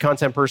 when is the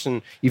content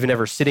person even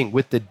ever sitting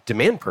with the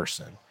demand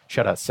person?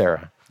 Shout out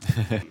Sarah.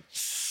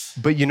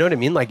 But you know what I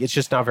mean? Like, it's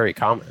just not very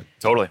common.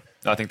 Totally.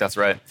 No, I think that's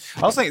right.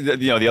 I also think that,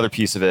 the other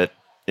piece of it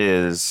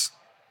is,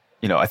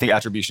 I think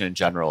attribution in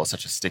general is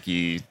such a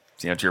sticky,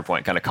 to your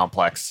point, kind of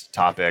complex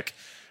topic.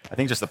 I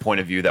think just the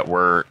point of view that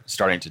we're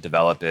starting to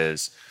develop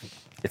is,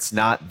 it's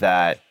not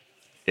that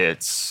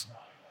it's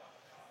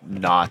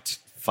not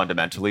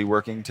fundamentally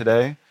working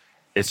today.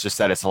 It's just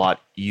that it's a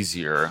lot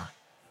easier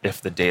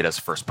if the data is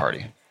first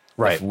party.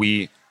 Right. If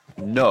we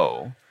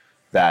know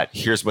that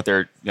here's what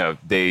they're,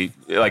 we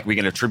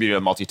can attribute a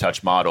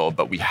multi-touch model,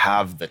 but we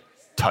have the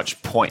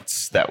touch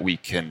points that we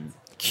can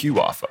cue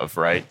off of,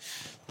 right?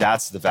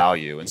 That's the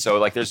value. And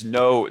so there's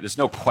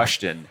no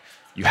question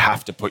you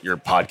have to put your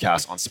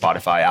podcast on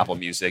Spotify, Apple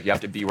Music. You have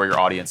to be where your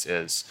audience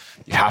is.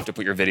 You have to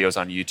put your videos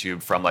on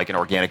YouTube from like an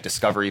organic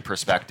discovery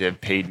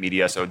perspective, paid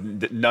media. So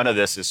none of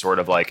this is sort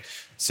of like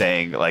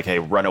saying like, hey,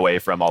 run away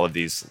from all of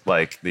these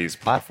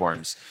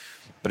platforms.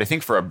 But I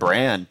think for a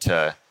brand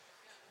to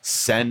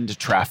send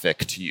traffic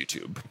to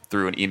YouTube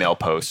through an email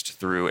post,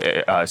 through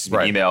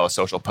email, a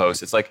social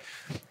post, it's like,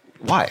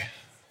 why?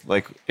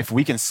 Like, if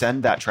we can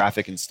send that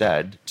traffic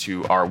instead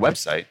to our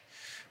website,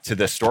 to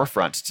the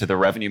storefront, to the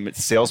revenue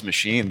sales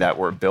machine that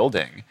we're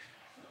building,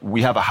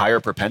 we have a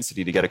higher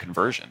propensity to get a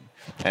conversion.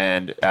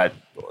 And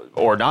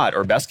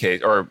best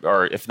case,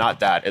 or if not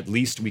that, at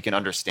least we can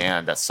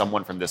understand that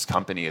someone from this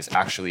company is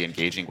actually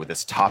engaging with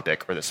this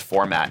topic or this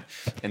format.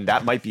 And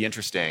that might be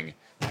interesting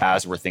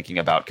as we're thinking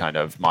about kind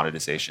of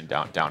monetization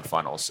down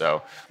funnel.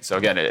 So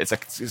again, it's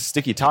a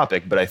sticky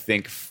topic, but I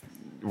think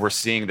we're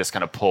seeing this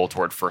kind of pull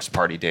toward first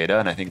party data.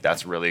 And I think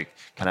that's really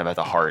kind of at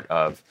the heart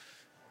of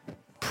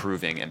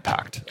proving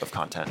impact of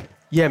content.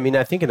 Yeah, I mean,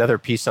 I think another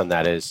piece on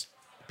that is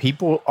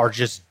people are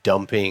just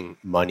dumping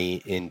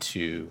money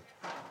into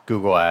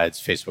Google ads,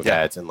 Facebook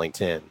ads, and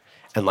LinkedIn.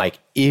 And like,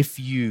 if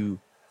you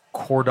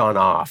cordon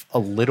off a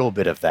little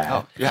bit of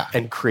that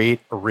and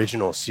create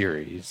original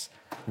series,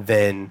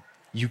 then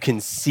you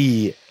can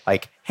see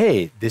like,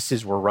 hey,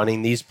 we're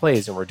running these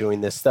plays and we're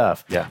doing this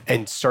stuff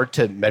and start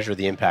to measure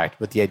the impact.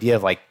 But the idea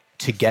of like,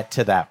 to get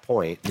to that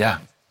point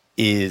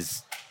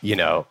is,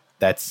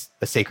 that's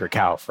a sacred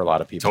cow for a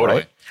lot of people. Totally.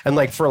 Right? And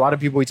like for a lot of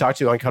people we talk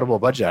to on Cuttable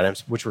Budget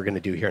Items, which we're going to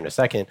do here in a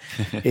second,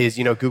 is,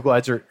 Google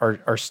ads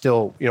are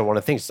still, one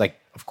of the things. It's like,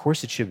 of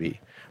course it should be.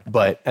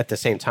 But at the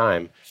same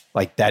time,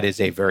 like that is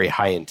a very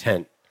high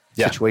intent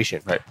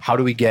situation. Right. How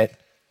do we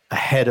get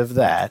ahead of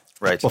that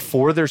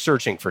before they're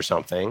searching for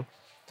something?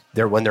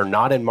 When they're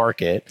not in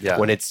market,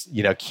 when it's,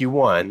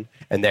 Q1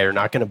 and they're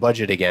not going to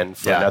budget again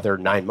for another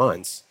 9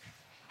 months.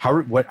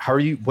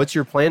 What's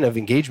your plan of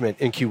engagement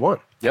in Q1?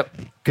 Yep.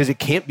 Because it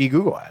can't be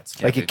Google ads.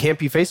 It can't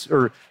be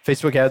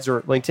Facebook ads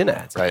or LinkedIn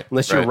ads. Right.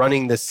 Unless you're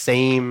running the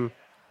same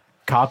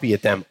copy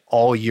at them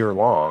all year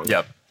long.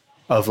 Yep.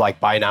 Of like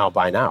buy now.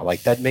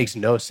 Like that makes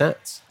no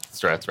sense.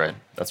 That's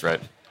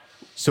right.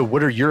 So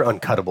what are your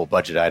uncuttable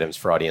budget items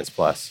for Audience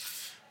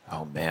Plus?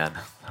 Oh man,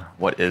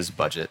 what is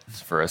budget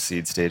for a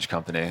seed stage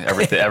company?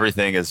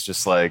 Everything is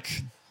just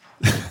like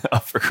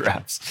up for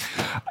grabs.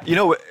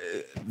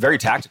 Very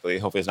tactically,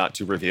 hopefully it's not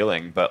too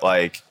revealing, but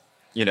like,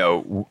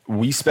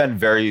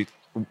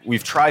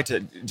 we've tried to,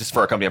 just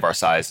for a company of our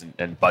size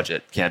and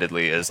budget,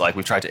 candidly, is like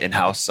we've tried to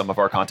in-house some of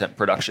our content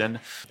production.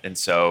 And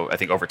so I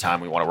think over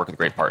time we want to work with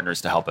great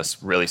partners to help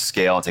us really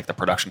scale and take the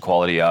production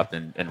quality up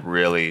and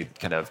really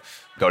kind of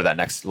go to that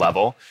next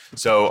level.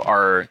 So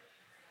our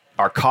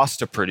cost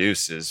to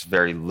produce is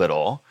very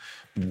little.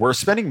 We're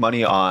spending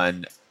money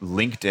on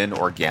LinkedIn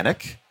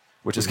organic,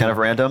 which is kind of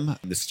random.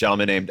 This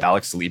gentleman named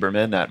Alex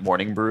Lieberman at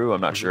Morning Brew, I'm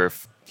not sure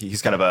if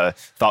he's kind of a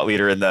thought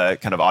leader in the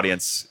kind of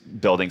audience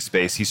building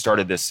space. He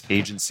started this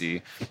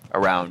agency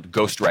around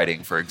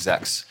ghostwriting for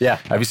execs. Yeah.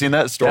 Have you seen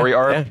that story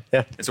arc?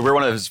 Yeah. And so we're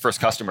one of his first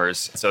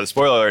customers. So the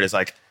spoiler alert is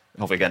like,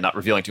 hopefully again, not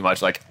revealing too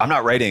much. Like I'm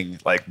not writing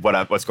like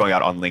what's going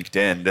out on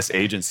LinkedIn. This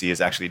agency is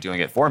actually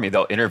doing it for me.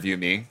 They'll interview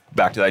me,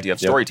 back to the idea of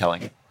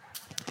storytelling,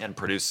 and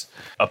produce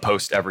a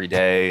post every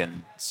day.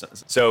 And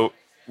so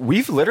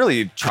we've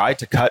literally tried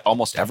to cut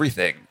almost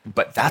everything,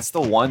 but that's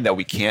the one that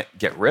we can't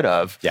get rid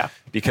of. Yeah.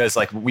 Because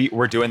like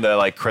we're doing the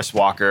like Chris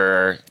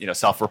Walker,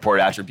 self-report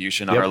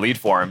attribution on our lead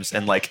forms,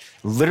 and like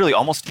literally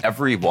almost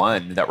every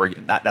one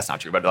that that's not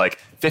true, but like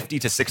 50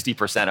 to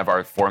 60% of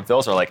our form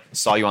fills are like,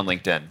 saw you on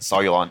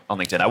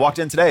LinkedIn. I walked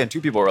in today and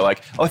 2 people were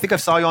like, oh, I think I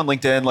saw you on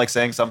LinkedIn, like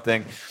saying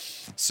something.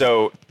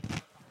 So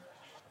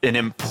an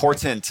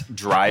important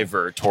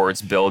driver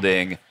towards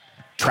building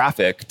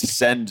traffic to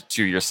send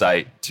to your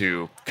site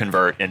to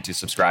convert into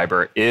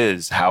subscriber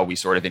is how we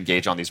sort of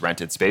engage on these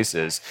rented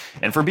spaces.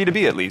 And for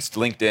B2B, at least,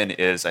 LinkedIn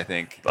is, I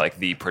think, like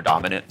the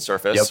predominant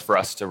surface for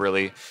us to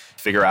really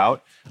figure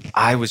out.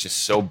 I was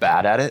just so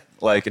bad at it.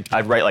 Like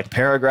I'd write like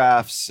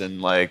paragraphs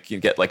and like you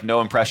get like no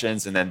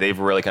impressions. And then they've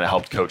really kind of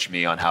helped coach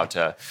me on how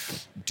to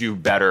do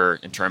better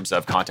in terms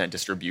of content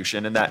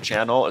distribution in that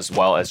channel, as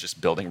well as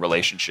just building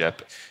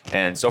relationship.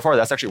 And so far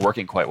that's actually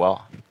working quite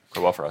well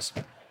for us.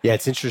 Yeah,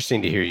 it's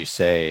interesting to hear you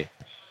say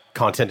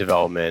content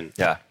development,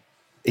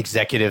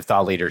 executive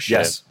thought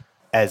leadership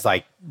as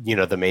like,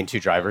 the main 2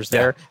 drivers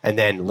there. And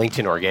then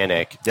LinkedIn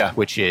organic,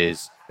 which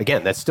is,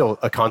 again, that's still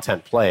a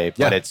content play,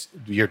 but it's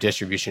your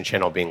distribution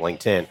channel being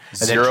LinkedIn. And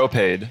Zero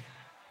paid.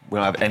 We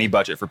don't have any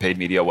budget for paid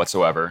media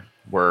whatsoever.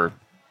 We're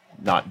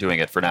not doing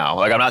it for now.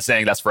 Like I'm not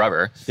saying that's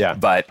forever,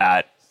 but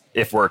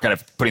if we're kind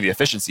of putting the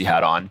efficiency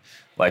hat on,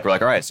 like we're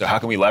like, all right, so how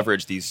can we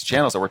leverage these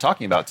channels that we're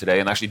talking about today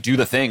and actually do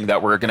the thing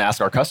that we're going to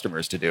ask our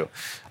customers to do?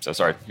 So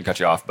sorry to cut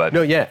you off, but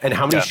no, yeah. And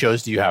how many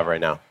shows do you have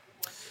right now?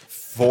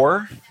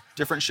 4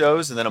 different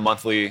shows and then a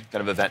monthly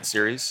kind of event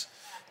series.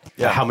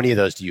 Yeah. How many of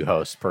those do you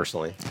host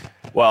personally?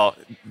 Well,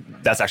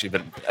 it's actually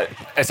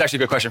a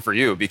good question for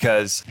you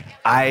because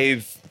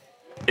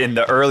in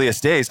the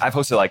earliest days, I've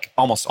hosted like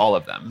almost all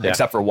of them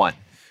except for 1,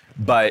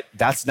 but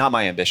that's not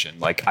my ambition.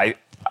 Like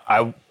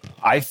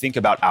I think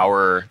about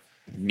our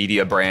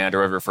media brand, or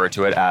whatever refer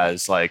to it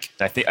as, like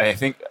I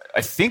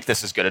think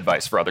this is good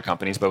advice for other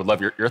companies, but I would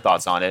love your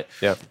thoughts on it.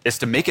 Is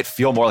to make it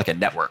feel more like a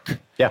network.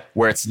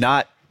 Where it's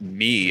not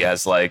me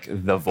as like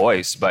the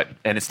voice,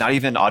 and it's not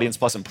even Audience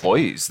Plus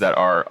employees that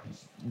are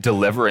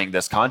delivering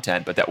this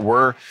content, but that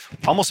we're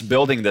almost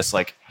building this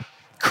like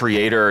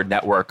creator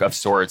network of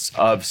sorts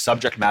of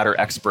subject matter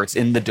experts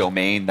in the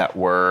domain that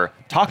we're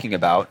talking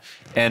about,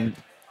 and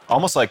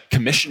almost like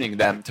commissioning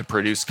them to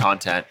produce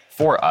content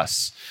for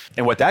us.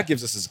 And what that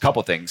gives us is a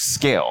couple things: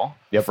 scale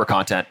for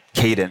content,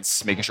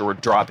 cadence, making sure we're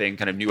dropping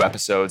kind of new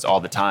episodes all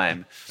the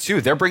time.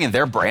 2, they're bringing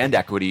their brand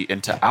equity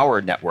into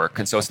our network.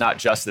 And so it's not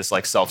just this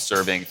like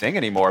self-serving thing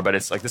anymore, but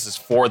it's like this is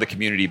for the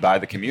community, by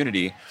the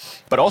community.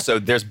 But also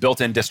there's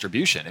built-in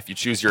distribution. If you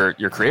choose your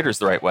creators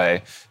the right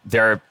way,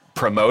 they're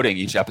promoting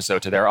each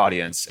episode to their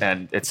audience,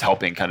 and it's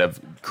helping kind of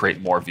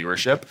create more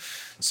viewership.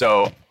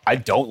 So I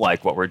don't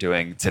like what we're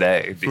doing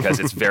today because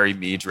it's very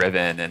me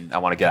driven, and I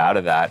want to get out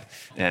of that.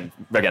 And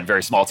again,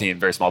 very small team,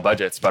 very small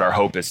budgets, but our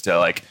hope is to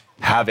like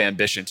have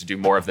ambition to do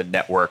more of the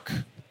network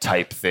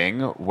type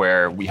thing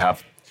where we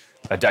have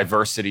a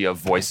diversity of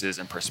voices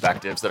and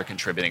perspectives that are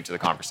contributing to the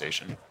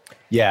conversation.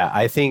 Yeah,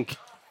 I think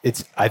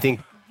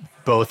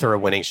both are a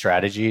winning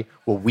strategy.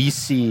 Well, we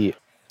see,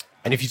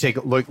 and if you take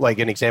a look, like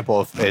an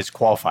example is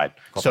Qualified.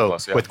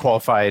 With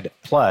Qualified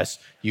Plus,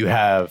 you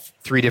have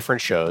 3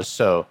 different shows.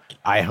 So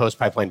I host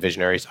Pipeline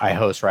Visionaries, I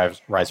host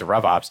Rise of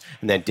RevOps,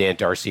 and then Dan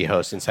Darcy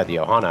hosts Inside the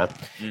Ohana.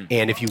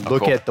 And if you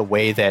look at the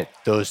way that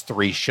those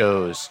 3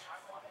 shows,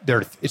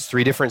 it's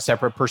 3 different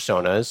separate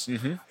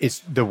personas. It's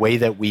the way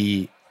that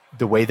we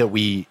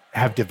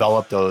have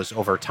developed those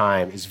over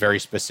time is very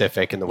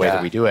specific in the way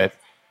that we do it.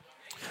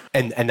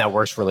 And that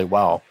works really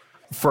well.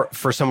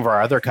 For some of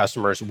our other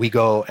customers, we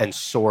go and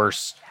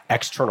source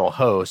external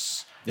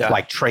hosts,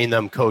 like train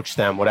them, coach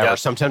them, whatever.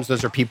 Sometimes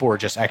those are people who are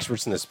just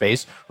experts in the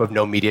space who have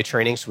no media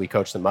training, so we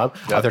coach them up.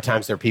 Other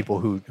times they're people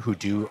who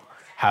do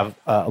have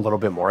a little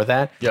bit more of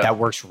that. That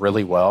works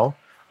really well.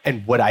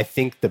 And what I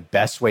think the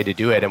best way to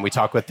do it, and we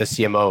talk with the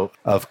CMO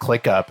of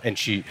ClickUp, and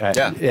she's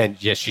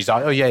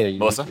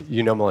Melissa?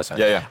 You know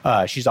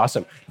Melissa. She's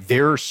awesome.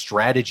 Their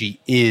strategy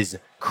is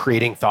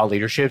creating thought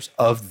leaderships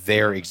of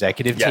their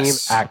executive team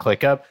at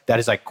ClickUp. That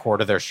is like core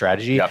to their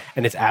strategy.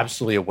 And it's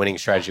absolutely a winning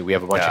strategy. We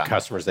have a bunch of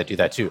customers that do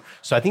that too.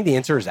 So I think the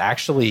answer is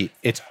actually,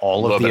 it's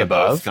all of the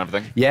above. Kind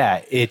of thing.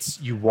 Yeah.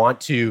 It's, you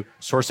want to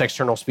source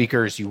external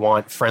speakers, you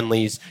want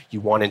friendlies, you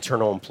want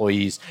internal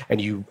employees, and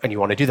you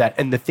want to do that.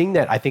 And the thing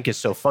that I think is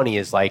so funny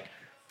is like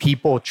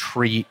people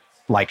treat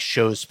like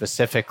shows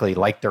specifically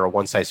like they're a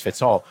one size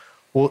fits all.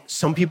 Well,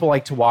 some people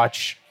like to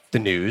watch the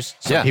news.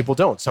 Some people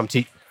don't.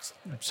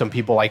 Some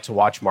people like to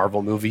watch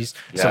Marvel movies.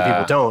 Some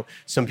people don't.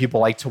 Some people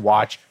like to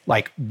watch,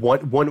 like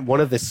one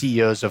of the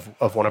CEOs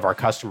of one of our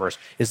customers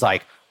is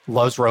like,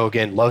 loves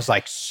Rogan, loves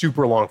like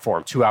super long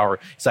form, 2 hour.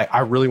 It's like, I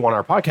really want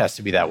our podcast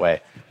to be that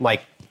way. I'm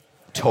like,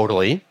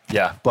 totally.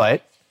 Yeah.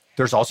 But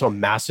there's also a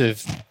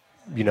massive,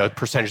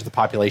 percentage of the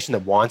population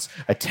that wants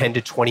a 10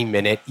 to 20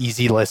 minute,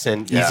 easy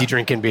listen, easy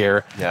drinking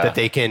beer that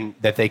they can,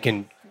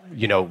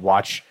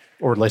 watch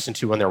or listen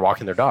to when they're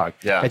walking their dog.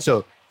 Yeah. And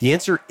so the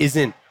answer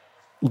isn't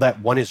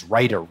that one is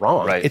right or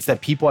wrong. It's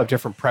that people have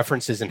different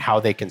preferences in how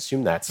they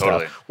consume that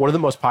stuff. One of the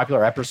most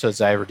popular episodes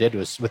I ever did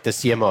was with the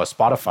CMO of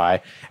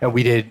Spotify, and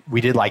we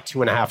did like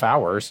 2.5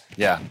 hours.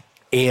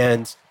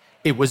 And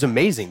it was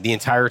amazing the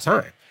entire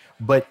time.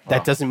 But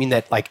that doesn't mean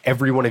that like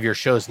every one of your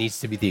shows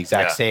needs to be the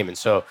exact same. And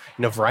so,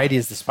 variety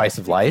is the spice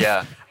of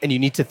life. And you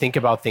need to think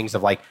about things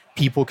of like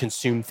people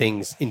consume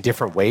things in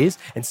different ways.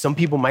 And some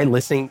people might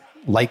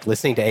like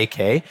listening to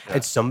AK,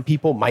 and some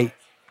people might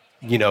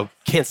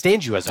can't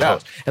stand you as a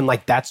host. And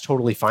like, that's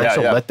totally fine.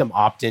 Let them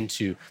opt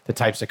into the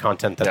types of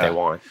content that they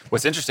want.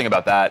 What's interesting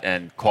about that,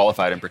 and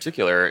Qualified in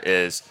particular,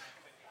 is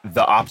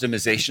the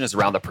optimization is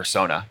around the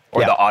persona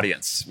or the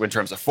audience in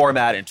terms of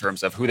format, in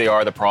terms of who they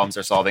are, the problems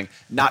they're solving,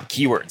 not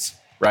keywords,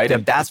 right?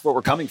 And that's where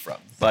we're coming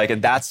from.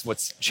 And that's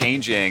what's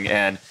changing.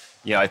 And,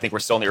 I think we're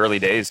still in the early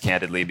days,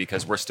 candidly,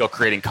 because we're still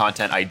creating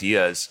content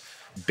ideas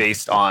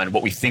based on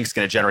what we think is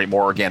going to generate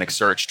more organic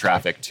search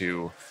traffic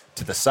to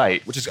the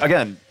site, which is,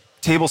 again,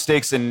 table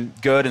stakes and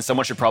good, and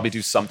someone should probably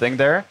do something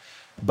there.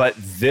 But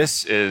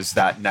this is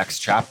that next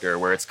chapter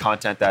where it's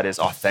content that is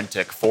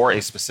authentic for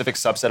a specific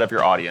subset of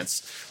your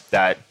audience,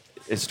 that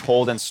is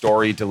told in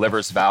story,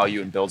 delivers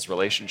value, and builds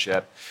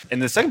relationship.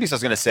 And the second piece I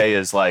was going to say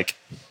is like,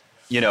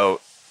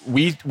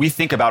 we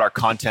think about our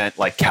content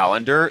like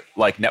calendar,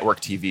 like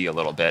network TV a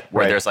little bit,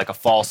 where there's like a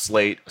fall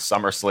slate, a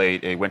summer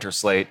slate, a winter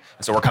slate.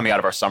 And so we're coming out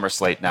of our summer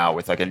slate now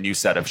with like a new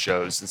set of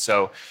shows.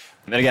 And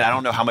then again, I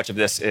don't know how much of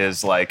this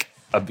is like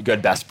a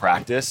good best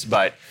practice,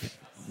 but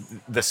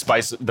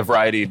the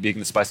variety being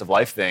the spice of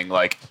life thing,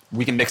 like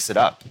we can mix it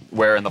up,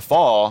 where in the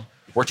fall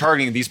we're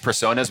targeting these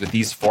personas with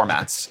these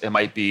formats. It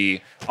might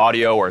be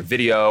audio or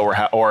video,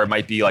 or it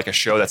might be like a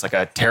show that's like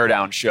a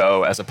teardown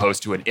show as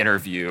opposed to an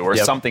interview or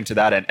something to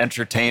that, and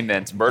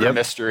entertainment, murder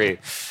mystery.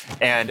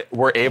 And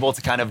we're able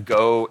to kind of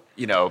go,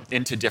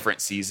 into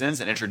different seasons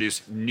and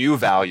introduce new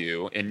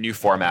value in new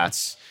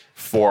formats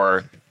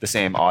for the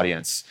same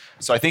audience.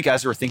 So I think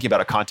as we're thinking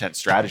about a content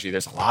strategy,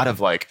 there's a lot of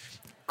like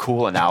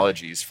cool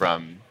analogies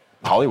from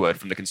Hollywood,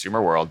 from the consumer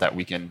world that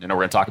we can, we're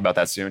going to talk about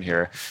that soon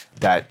here,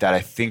 that I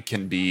think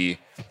can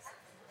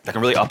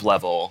really up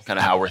level kind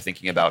of how we're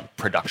thinking about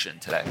production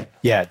today.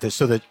 Yeah.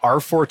 So our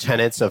 4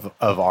 tenets of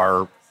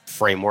our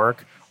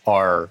framework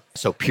are,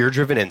 so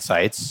peer-driven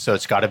insights. So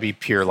it's got to be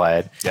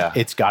peer-led.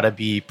 It's got to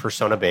be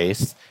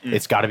persona-based.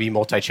 It's got to be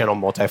multi-channel,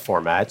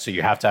 multi-format. So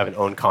you have to have an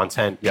own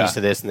content piece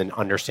of this, and then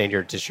understand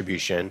your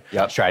distribution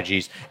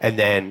strategies. And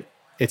then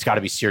it's got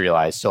to be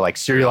serialized. So like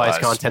serialized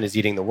content is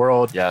eating the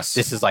world.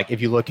 This is like,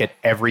 if you look at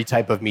every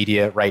type of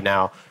media right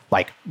now,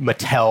 like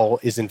Mattel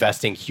is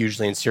investing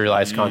hugely in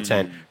serialized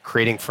content,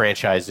 creating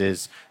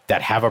franchises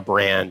that have a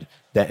brand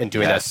and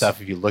doing that stuff.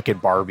 If you look at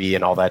Barbie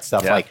and all that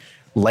stuff, like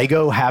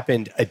Lego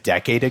happened a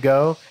decade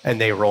ago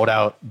and they rolled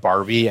out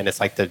Barbie and it's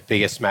like the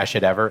biggest smash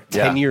hit ever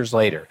 10 years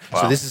later.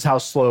 Wow. So this is how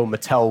slow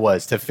Mattel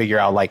was to figure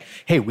out like,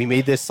 hey, we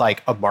made this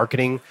like a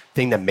marketing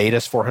thing that made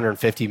us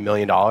 $450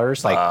 million.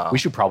 Like we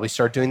should probably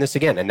start doing this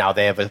again. And now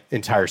they have an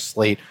entire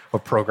slate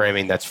of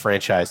programming that's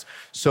franchised.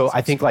 So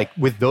I think like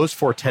with those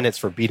 4 tenets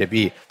for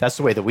B2B, that's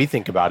the way that we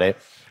think about it.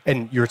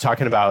 And you were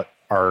talking about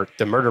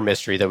the murder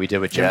mystery that we did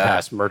with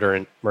Gympass,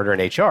 Murder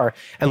in HR.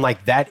 And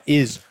like that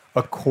is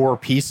a core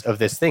piece of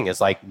this thing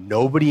is like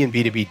nobody in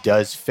B2B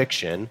does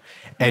fiction.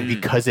 And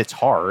because it's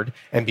hard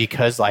and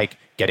because like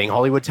getting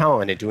Hollywood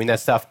talent and doing that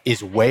stuff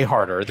is way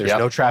harder. There's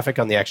no traffic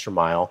on the extra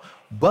mile.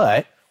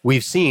 But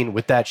we've seen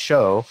with that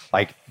show,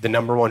 like the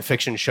 #1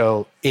 fiction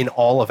show in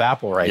all of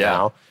Apple right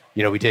now,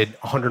 you know, we did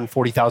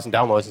 140,000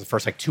 downloads in the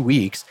first like 2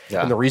 weeks.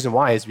 And the reason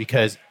why is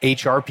because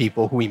HR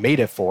people who we made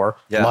it for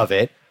love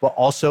it, but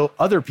also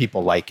other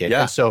people like it.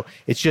 And so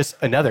it's just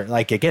another,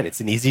 like, again, it's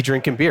an easy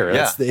drinking beer.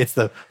 It's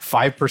the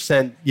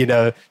 5%, you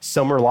know,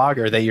 summer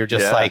lager that you're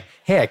just like,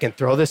 hey, I can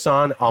throw this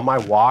on my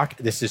walk.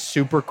 This is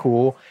super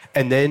cool.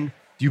 And then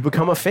you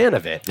become a fan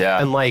of it.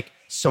 And like,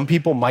 some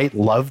people might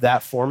love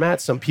that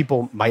format. Some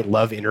people might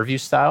love interview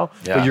style,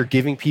 but you're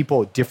giving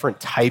people different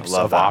types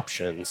of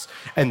options.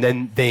 And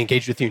then they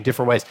engage with you in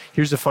different ways.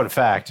 Here's a fun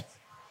fact.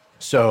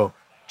 So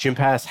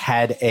Gympass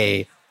had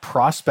a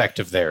prospect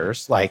of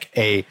theirs, like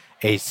a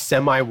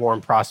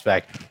semi-warm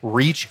prospect,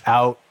 reach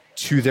out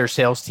to their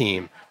sales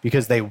team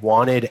because they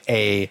wanted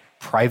a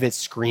private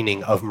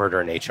screening of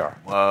Murder in HR.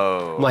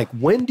 Whoa. I'm like,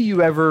 when do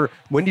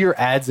your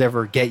ads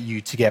ever get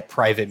you to get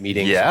private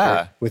meetings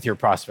with your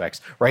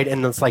prospects, right?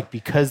 And it's like,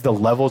 because the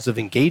levels of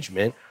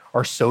engagement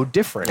are so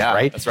different,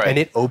 right? That's right. And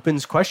it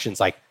opens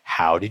questions like,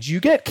 how did you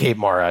get Kate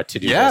Mara to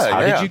do this?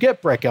 How did you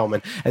get Brett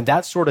Gelman? And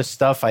that sort of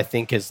stuff, I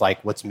think, is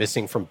like what's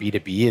missing from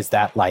B2B is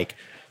that like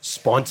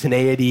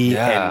spontaneity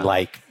and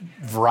like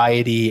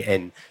variety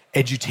and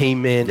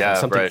edutainment and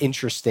something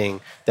interesting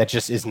that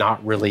just is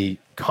not really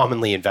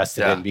commonly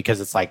invested in, because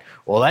it's like,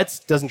 well, that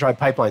doesn't drive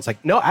pipelines. It's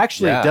like, no,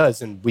 actually it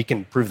does. And we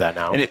can prove that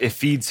now. And it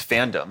feeds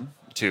fandom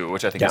too,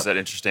 which I think is an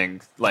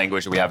interesting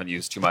language that we haven't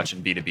used too much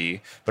in B2B,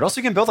 but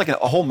also you can build like a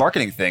whole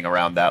marketing thing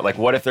around that. Like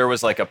what if there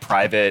was like a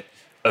private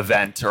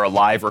event or a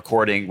live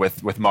recording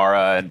with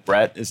Mara and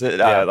Brett, is it?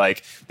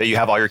 Like that you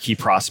have all your key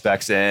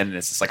prospects in, and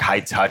it's this like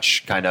high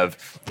touch kind of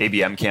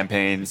ABM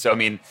campaign. So, I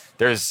mean,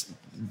 there's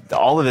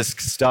all of this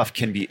stuff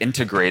can be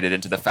integrated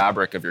into the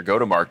fabric of your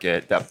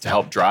go-to-market to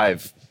help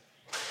drive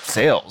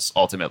sales.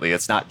 Ultimately,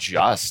 it's not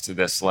just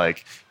this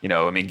like, you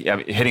know, I mean,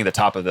 hitting the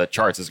top of the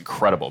charts is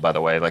incredible, by the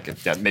way. Like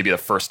maybe the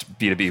first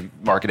B2B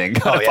marketing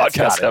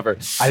podcast ever.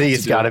 I think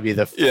it's got to be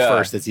the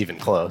first that's even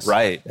close.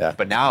 Right. Yeah.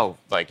 But now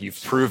like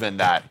you've proven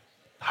that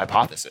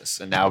hypothesis,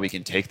 and now we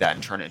can take that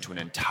and turn it into an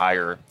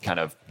entire kind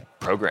of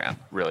program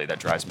really that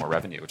drives more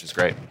revenue, which is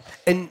great.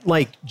 And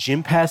like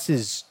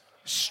Gympass's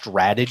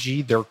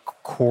strategy, their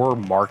core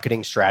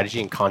marketing strategy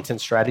and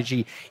content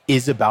strategy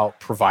is about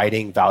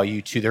providing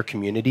value to their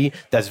community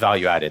that's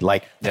value added.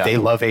 Like they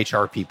love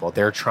HR people.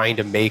 They're trying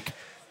to make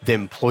the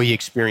employee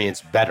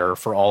experience better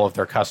for all of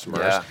their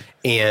customers.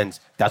 And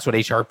that's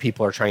what HR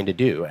people are trying to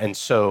do. And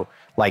so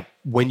like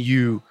when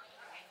you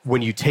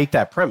take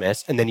that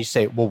premise and then you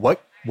say, well,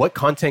 what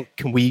content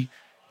can we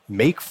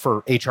make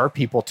for HR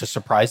people to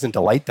surprise and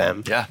delight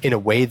them in a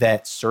way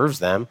that serves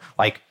them?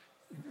 Like,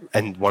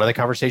 and one of the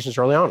conversations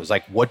early on was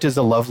like, what does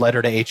a love letter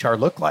to HR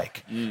look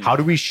like? How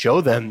do we show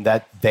them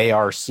that they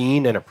are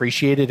seen and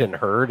appreciated and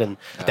heard, and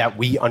that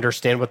we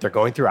understand what they're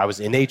going through? I was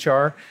in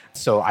HR,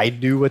 so I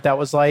knew what that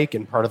was like.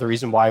 And part of the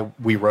reason why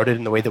we wrote it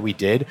in the way that we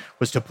did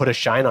was to put a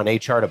shine on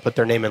HR, to put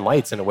their name in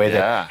lights in a way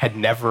that had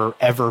never,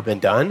 ever been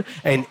done.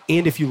 And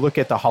if you look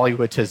at the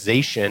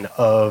Hollywoodization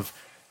of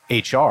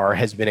HR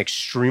has been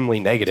extremely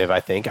negative,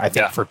 I think. I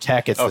think for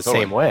tech, it's the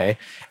same way.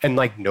 And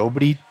like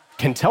nobody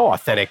can tell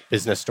authentic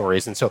business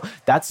stories. And so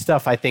that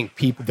stuff, I think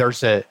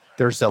there's a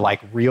like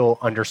real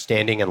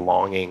understanding and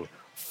longing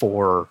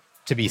to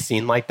be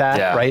seen like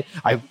that, right?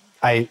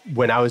 I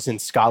when I was in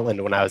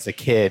Scotland when I was a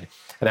kid,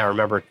 and I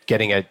remember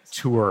getting a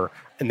tour,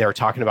 and they were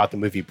talking about the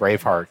movie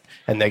Braveheart,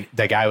 and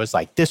the guy was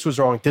like, this was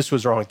wrong, this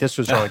was wrong, this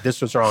was wrong,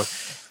 this was wrong.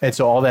 And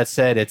so all that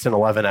said, it's an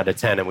 11 out of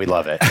 10 and we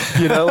love it,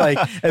 you know, like,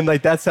 and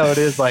like, that's how it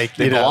is. Like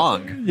they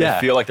belong. They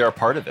feel like they're a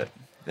part of it.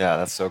 Yeah.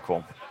 That's so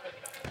cool.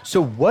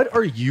 So what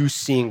are you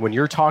seeing when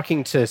you're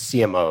talking to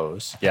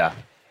CMOs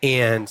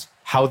and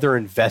how they're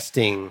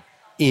investing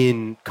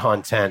in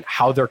content,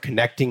 how they're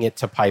connecting it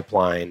to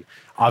pipeline?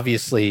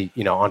 Obviously,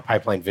 you know, on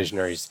Pipeline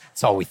Visionaries,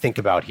 it's all we think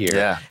about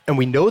here. And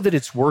we know that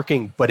it's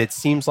working, but it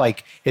seems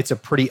like it's a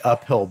pretty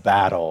uphill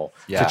battle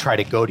to try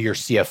to go to your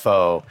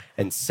CFO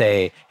and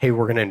say, hey,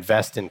 we're going to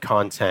invest in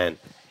content.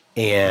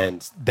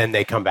 And then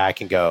they come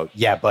back and go,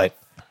 but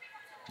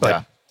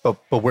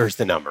where's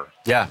the number?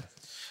 Yeah.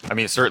 I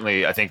mean,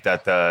 certainly, I think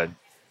that the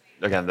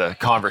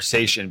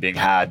conversation being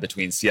had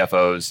between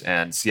CFOs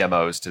and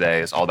CMOs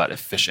today is all about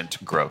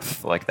efficient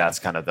growth. Like that's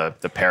kind of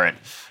the parent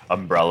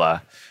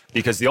umbrella.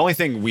 Because the only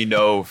thing we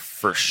know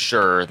for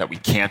sure that we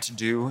can't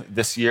do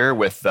this year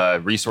with the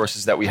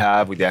resources that we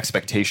have, with the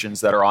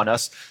expectations that are on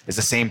us, is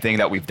the same thing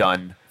that we've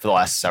done for the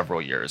last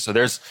several years. So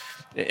there's,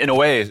 in a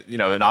way,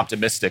 an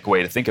optimistic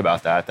way to think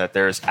about that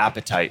there's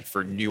appetite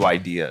for new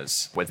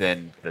ideas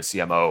within the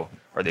CMO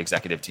or the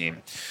executive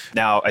team.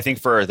 Now, I think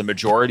for the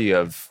majority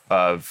of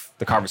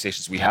the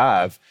conversations we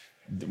have,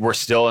 we're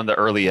still in the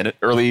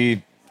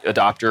early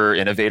adopter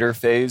innovator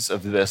phase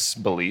of this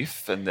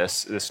belief and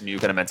this new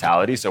kind of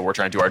mentality. So we're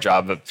trying to do our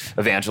job of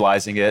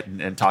evangelizing it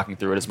and talking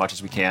through it as much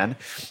as we can.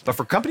 But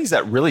for companies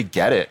that really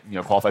get it,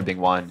 Qualified being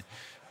one,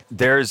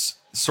 there's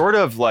sort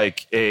of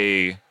like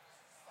and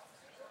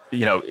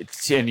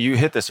you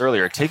hit this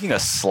earlier, taking a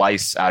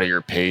slice out of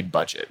your paid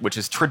budget, which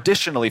is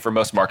traditionally for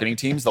most marketing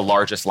teams, the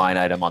largest line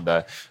item on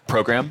the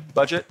program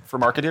budget for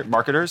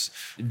marketers.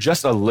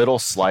 Just a little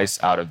slice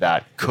out of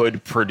that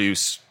could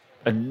produce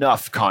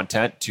enough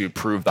content to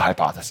prove the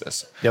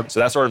hypothesis. Yep. So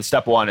that's sort of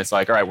step one. It's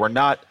like, all right, we're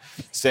not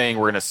saying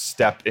we're going to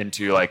step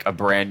into like a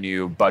brand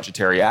new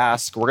budgetary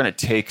ask. We're going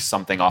to take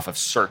something off of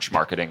search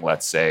marketing,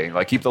 let's say,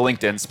 like keep the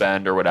LinkedIn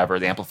spend or whatever,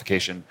 the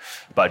amplification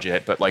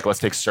budget, but like let's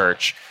take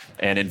search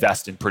and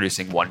invest in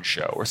producing one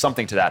show or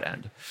something to that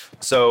end.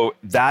 So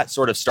that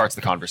sort of starts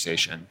the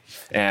conversation.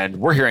 And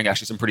we're hearing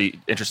actually some pretty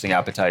interesting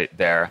appetite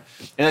there.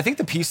 And I think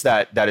the piece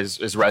that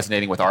is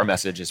resonating with our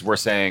message is we're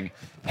saying,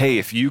 hey,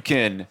 if you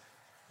can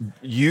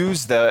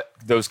use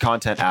those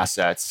content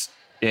assets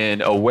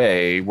in a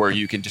way where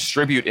you can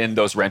distribute in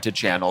those rented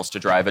channels to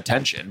drive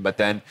attention, but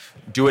then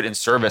do it in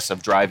service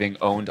of driving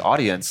owned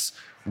audience,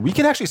 we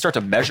can actually start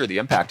to measure the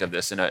impact of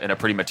this in a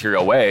pretty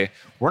material way.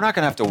 We're not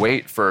going to have to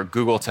wait for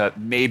Google to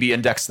maybe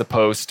index the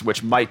post,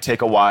 which might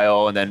take a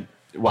while, and then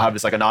we'll have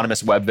this like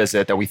anonymous web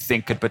visit that we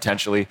think could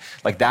potentially,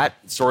 like that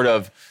sort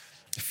of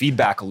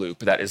feedback loop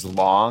that is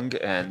long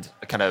and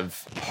kind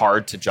of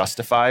hard to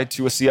justify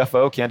to a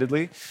CFO,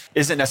 candidly,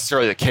 isn't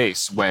necessarily the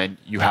case when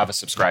you have a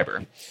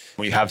subscriber.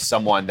 When you have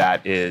someone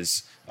that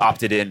is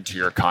opted into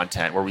your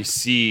content, where we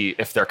see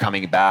if they're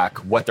coming back,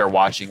 what they're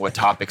watching, what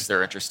topics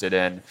they're interested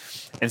in.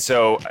 And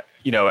so,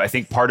 I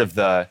think part of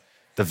the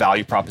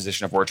value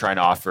proposition of what we're trying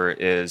to offer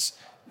is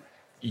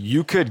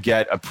you could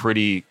get a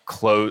pretty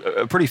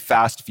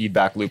fast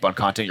feedback loop on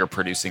content you're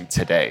producing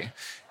today,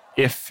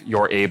 if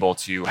you're able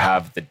to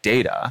have the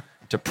data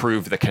to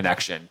prove the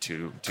connection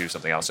to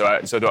something else.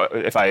 So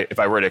if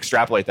I were to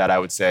extrapolate that, I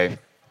would say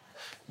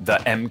the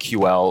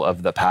MQL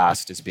of the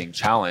past is being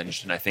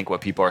challenged. And I think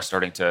what people are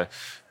starting to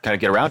kind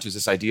of get around to is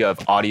this idea of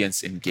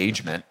audience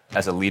engagement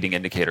as a leading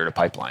indicator to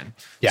pipeline.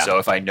 Yeah. So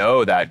if I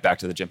know that, back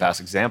to the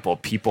Gympass example,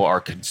 people are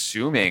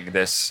consuming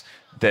this,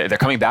 they're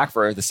coming back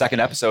for the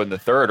second episode and the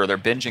third, or they're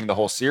binging the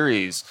whole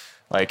series,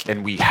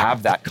 and we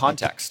have that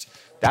context.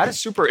 That is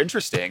super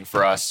interesting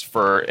for us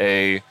for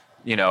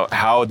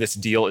how this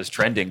deal is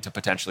trending to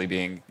potentially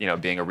being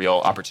a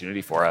real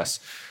opportunity for us.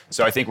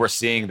 So I think we're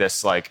seeing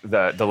this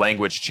the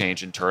language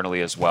change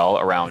internally as well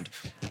around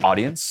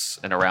audience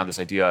and around this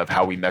idea of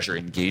how we measure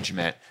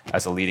engagement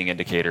as a leading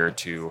indicator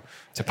to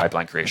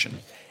pipeline creation.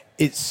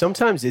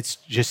 Sometimes it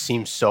just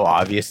seems so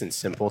obvious and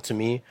simple to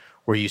me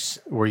where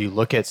you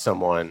look at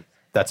someone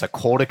that's a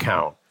cold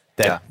account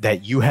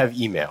that you have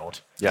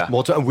emailed. Yeah.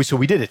 So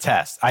we did a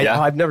test.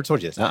 I've never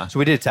told you this. So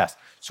we did a test.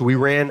 So we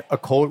ran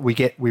cold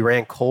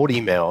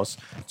emails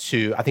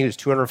to, I think it was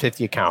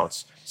 250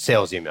 accounts,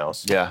 sales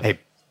emails. Yeah. Hey,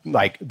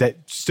 like that,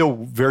 still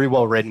very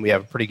well written. We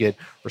have a pretty good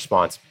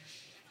response.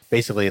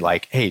 Basically,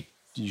 like, hey,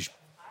 you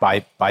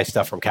buy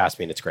stuff from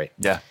Caspian. It's great.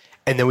 Yeah.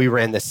 And then we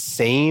ran the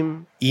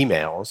same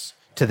emails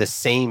to the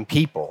same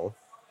people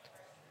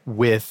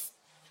with,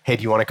 hey,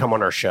 do you want to come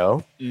on our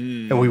show?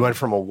 And we went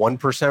from a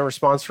 1%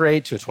 response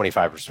rate to a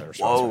 25% response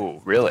rate.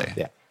 Whoa, really?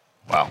 Yeah.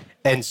 Wow.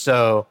 And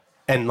so,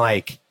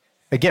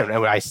 again,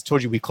 I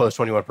told you we closed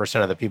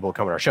 21% of the people who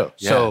come on our show.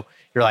 Yeah. So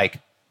you're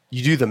like,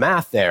 you do the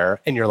math there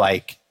and you're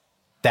like,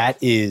 that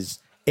is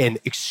an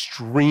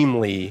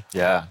extremely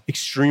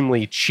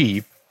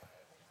cheap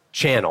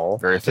channel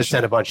to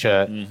send a bunch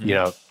of,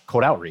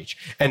 cold outreach.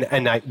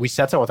 And we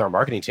sat down with our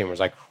marketing team and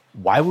was like,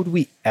 why would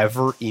we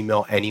ever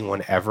email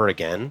anyone ever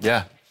again?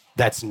 Yeah.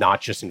 That's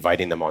not just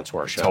inviting them onto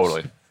our shows.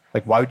 Totally.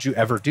 Like, why would you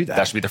ever do that?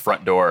 That should be the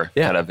front door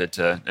kind of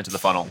into the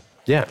funnel.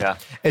 Yeah. Yeah.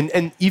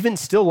 And even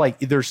still, like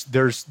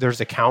there's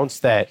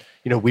accounts that,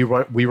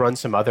 we run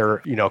some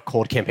other,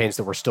 cold campaigns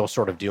that we're still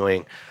sort of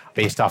doing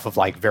based off of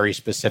like very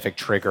specific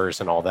triggers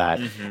and all that.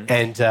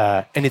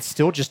 And it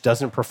still just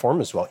doesn't perform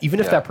as well,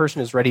 even if that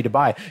person is ready to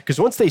buy. Because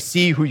once they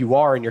see who you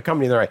are and your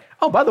company, they're like,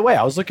 oh, by the way,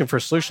 I was looking for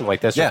a solution like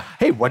this. Yeah. Or,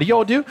 hey, what do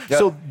y'all do? Yep.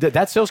 So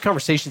that sales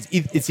conversation,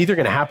 it's either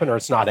going to happen or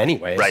it's not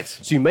anyways. Right.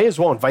 So you may as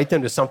well invite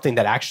them to something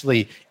that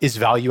actually is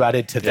value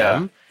added to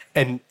them.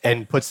 And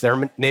puts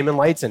their name in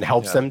lights and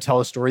helps them tell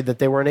a story that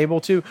they weren't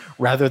able to,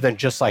 rather than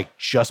just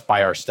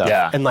buy our stuff.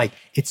 Yeah. And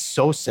it's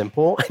so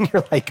simple. And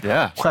you're like,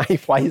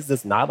 why is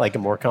this not like a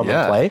more common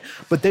play?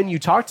 But then you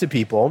talk to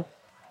people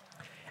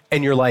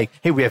and you're like,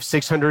 hey, we have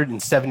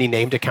 670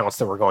 named accounts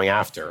that we're going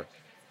after.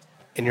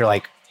 And you're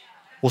like,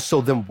 well,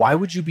 so then why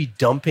would you be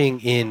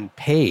dumping in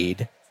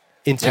paid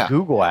into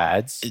Google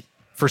ads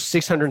for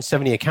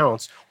 670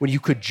 accounts when you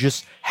could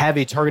just have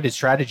a targeted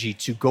strategy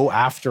to go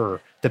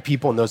after the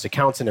people in those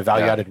accounts in a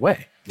value-added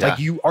way. Yeah. Like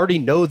you already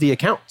know the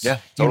accounts. Yeah,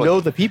 totally. You know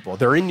the people.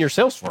 They're in your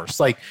Salesforce.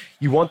 Like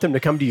you want them to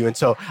come to you. And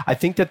so I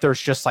think that there's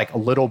just like a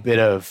little bit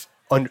of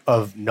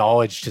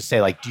knowledge to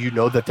say, like, do you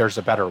know that there's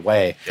a better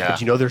way? Yeah.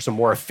 Do you know there's a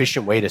more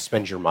efficient way to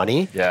spend your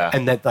money? Yeah.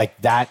 And that like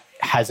that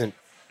hasn't,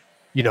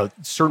 you know,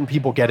 certain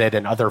people get it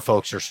and other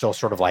folks are still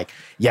sort of like,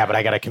 yeah, but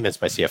I got to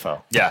convince my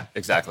CFO. Yeah,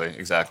 exactly.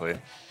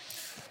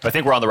 But I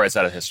think we're on the right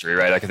side of history,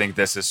 right? Like I think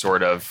this is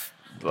sort of,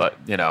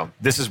 you know,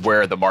 this is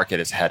where the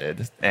market is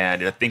headed.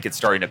 And I think it's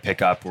starting to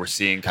pick up. We're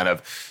seeing kind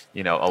of,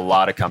 you know, a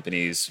lot of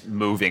companies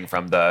moving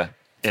from the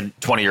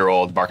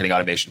 20-year-old marketing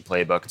automation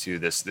playbook to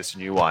this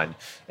new one.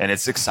 And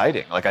it's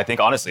exciting. Like, I think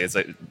honestly,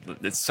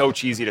 it's so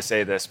cheesy to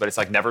say this, but it's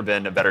like never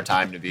been a better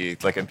time to be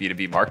like a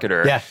B2B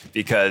marketer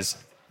because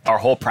our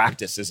whole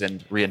practice is in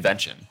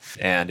reinvention.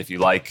 And if you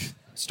like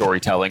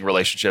storytelling,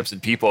 relationships,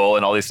 and people,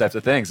 and all these types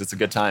of things, it's a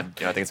good time.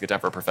 You know, I think it's a good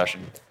time for a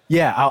profession.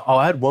 Yeah, I'll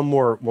add one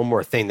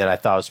more thing that I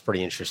thought was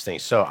pretty interesting.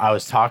 So I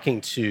was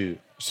talking to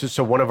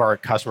so one of our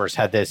customers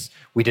had this.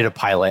 We did a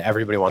pilot.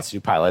 Everybody wants to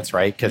do pilots,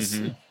 right? Because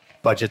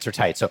budgets are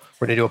tight. So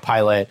we're going to do a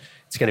pilot.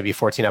 It's going to be a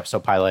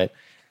 14-episode pilot.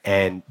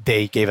 And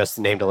they gave us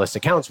the name to list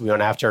accounts. We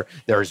went after.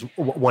 There's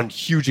one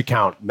huge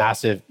account,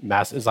 massive.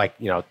 It's like,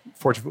 you know,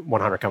 Fortune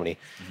 100 company,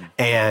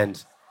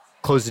 and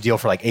closed the deal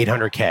for like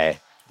 $800K.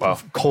 Wow.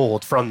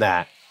 Cold from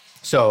that.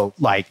 So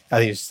like, I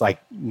think it's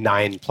like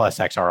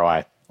 9+X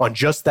ROI on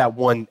just that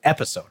one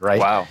episode, right?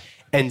 Wow.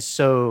 And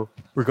so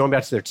we're going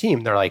back to their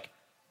team. They're like,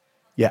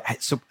 yeah,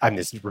 so I mean,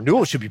 this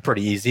renewal should be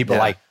pretty easy, but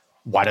like,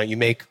 why don't you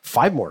make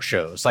 5 more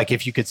shows? Like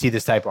if you could see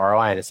this type of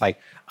ROI, and it's like,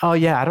 oh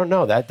yeah, I don't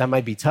know, that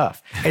might be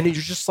tough. And you're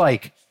just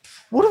like,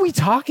 what are we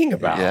talking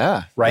about?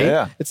 Yeah. Right?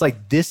 Yeah. It's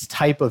like this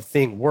type of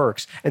thing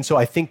works. And so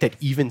I think that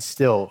even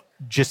still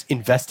just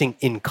investing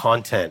in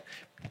content,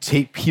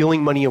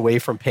 peeling money away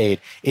from paid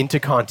into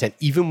content,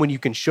 even when you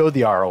can show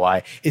the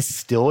ROI, is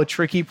still a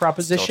tricky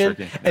proposition.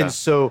 Still tricky, yeah. And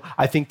so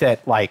I think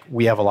that like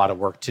we have a lot of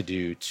work to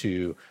do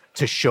to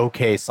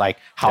showcase like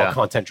how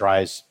content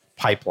drives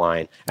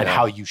pipeline and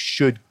how you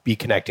should be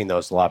connecting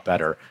those a lot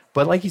better.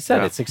 But like you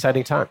said, it's an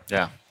exciting time.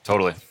 Yeah,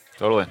 totally.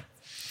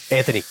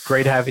 Anthony,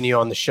 great having you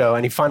on the show.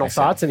 Any final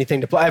thoughts?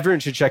 Anything to play? Everyone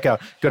should check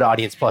out, go to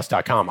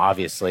audienceplus.com,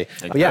 obviously.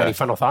 But yeah, any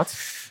final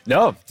thoughts?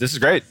 No, this is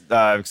great.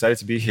 I'm excited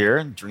to be here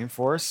in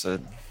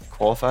Dreamforce,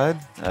 Qualified.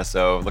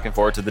 So looking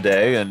forward to the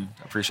day and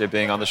appreciate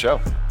being on the show.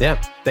 Yeah,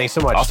 thanks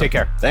so much. Awesome. Take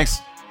care. Thanks.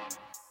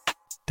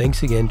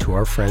 Thanks again to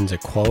our friends at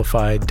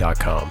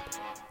Qualified.com,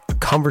 a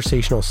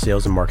conversational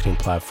sales and marketing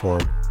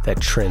platform that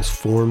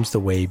transforms the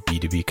way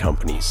B2B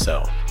companies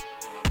sell.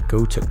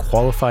 Go to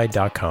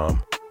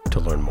Qualified.com to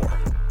learn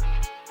more.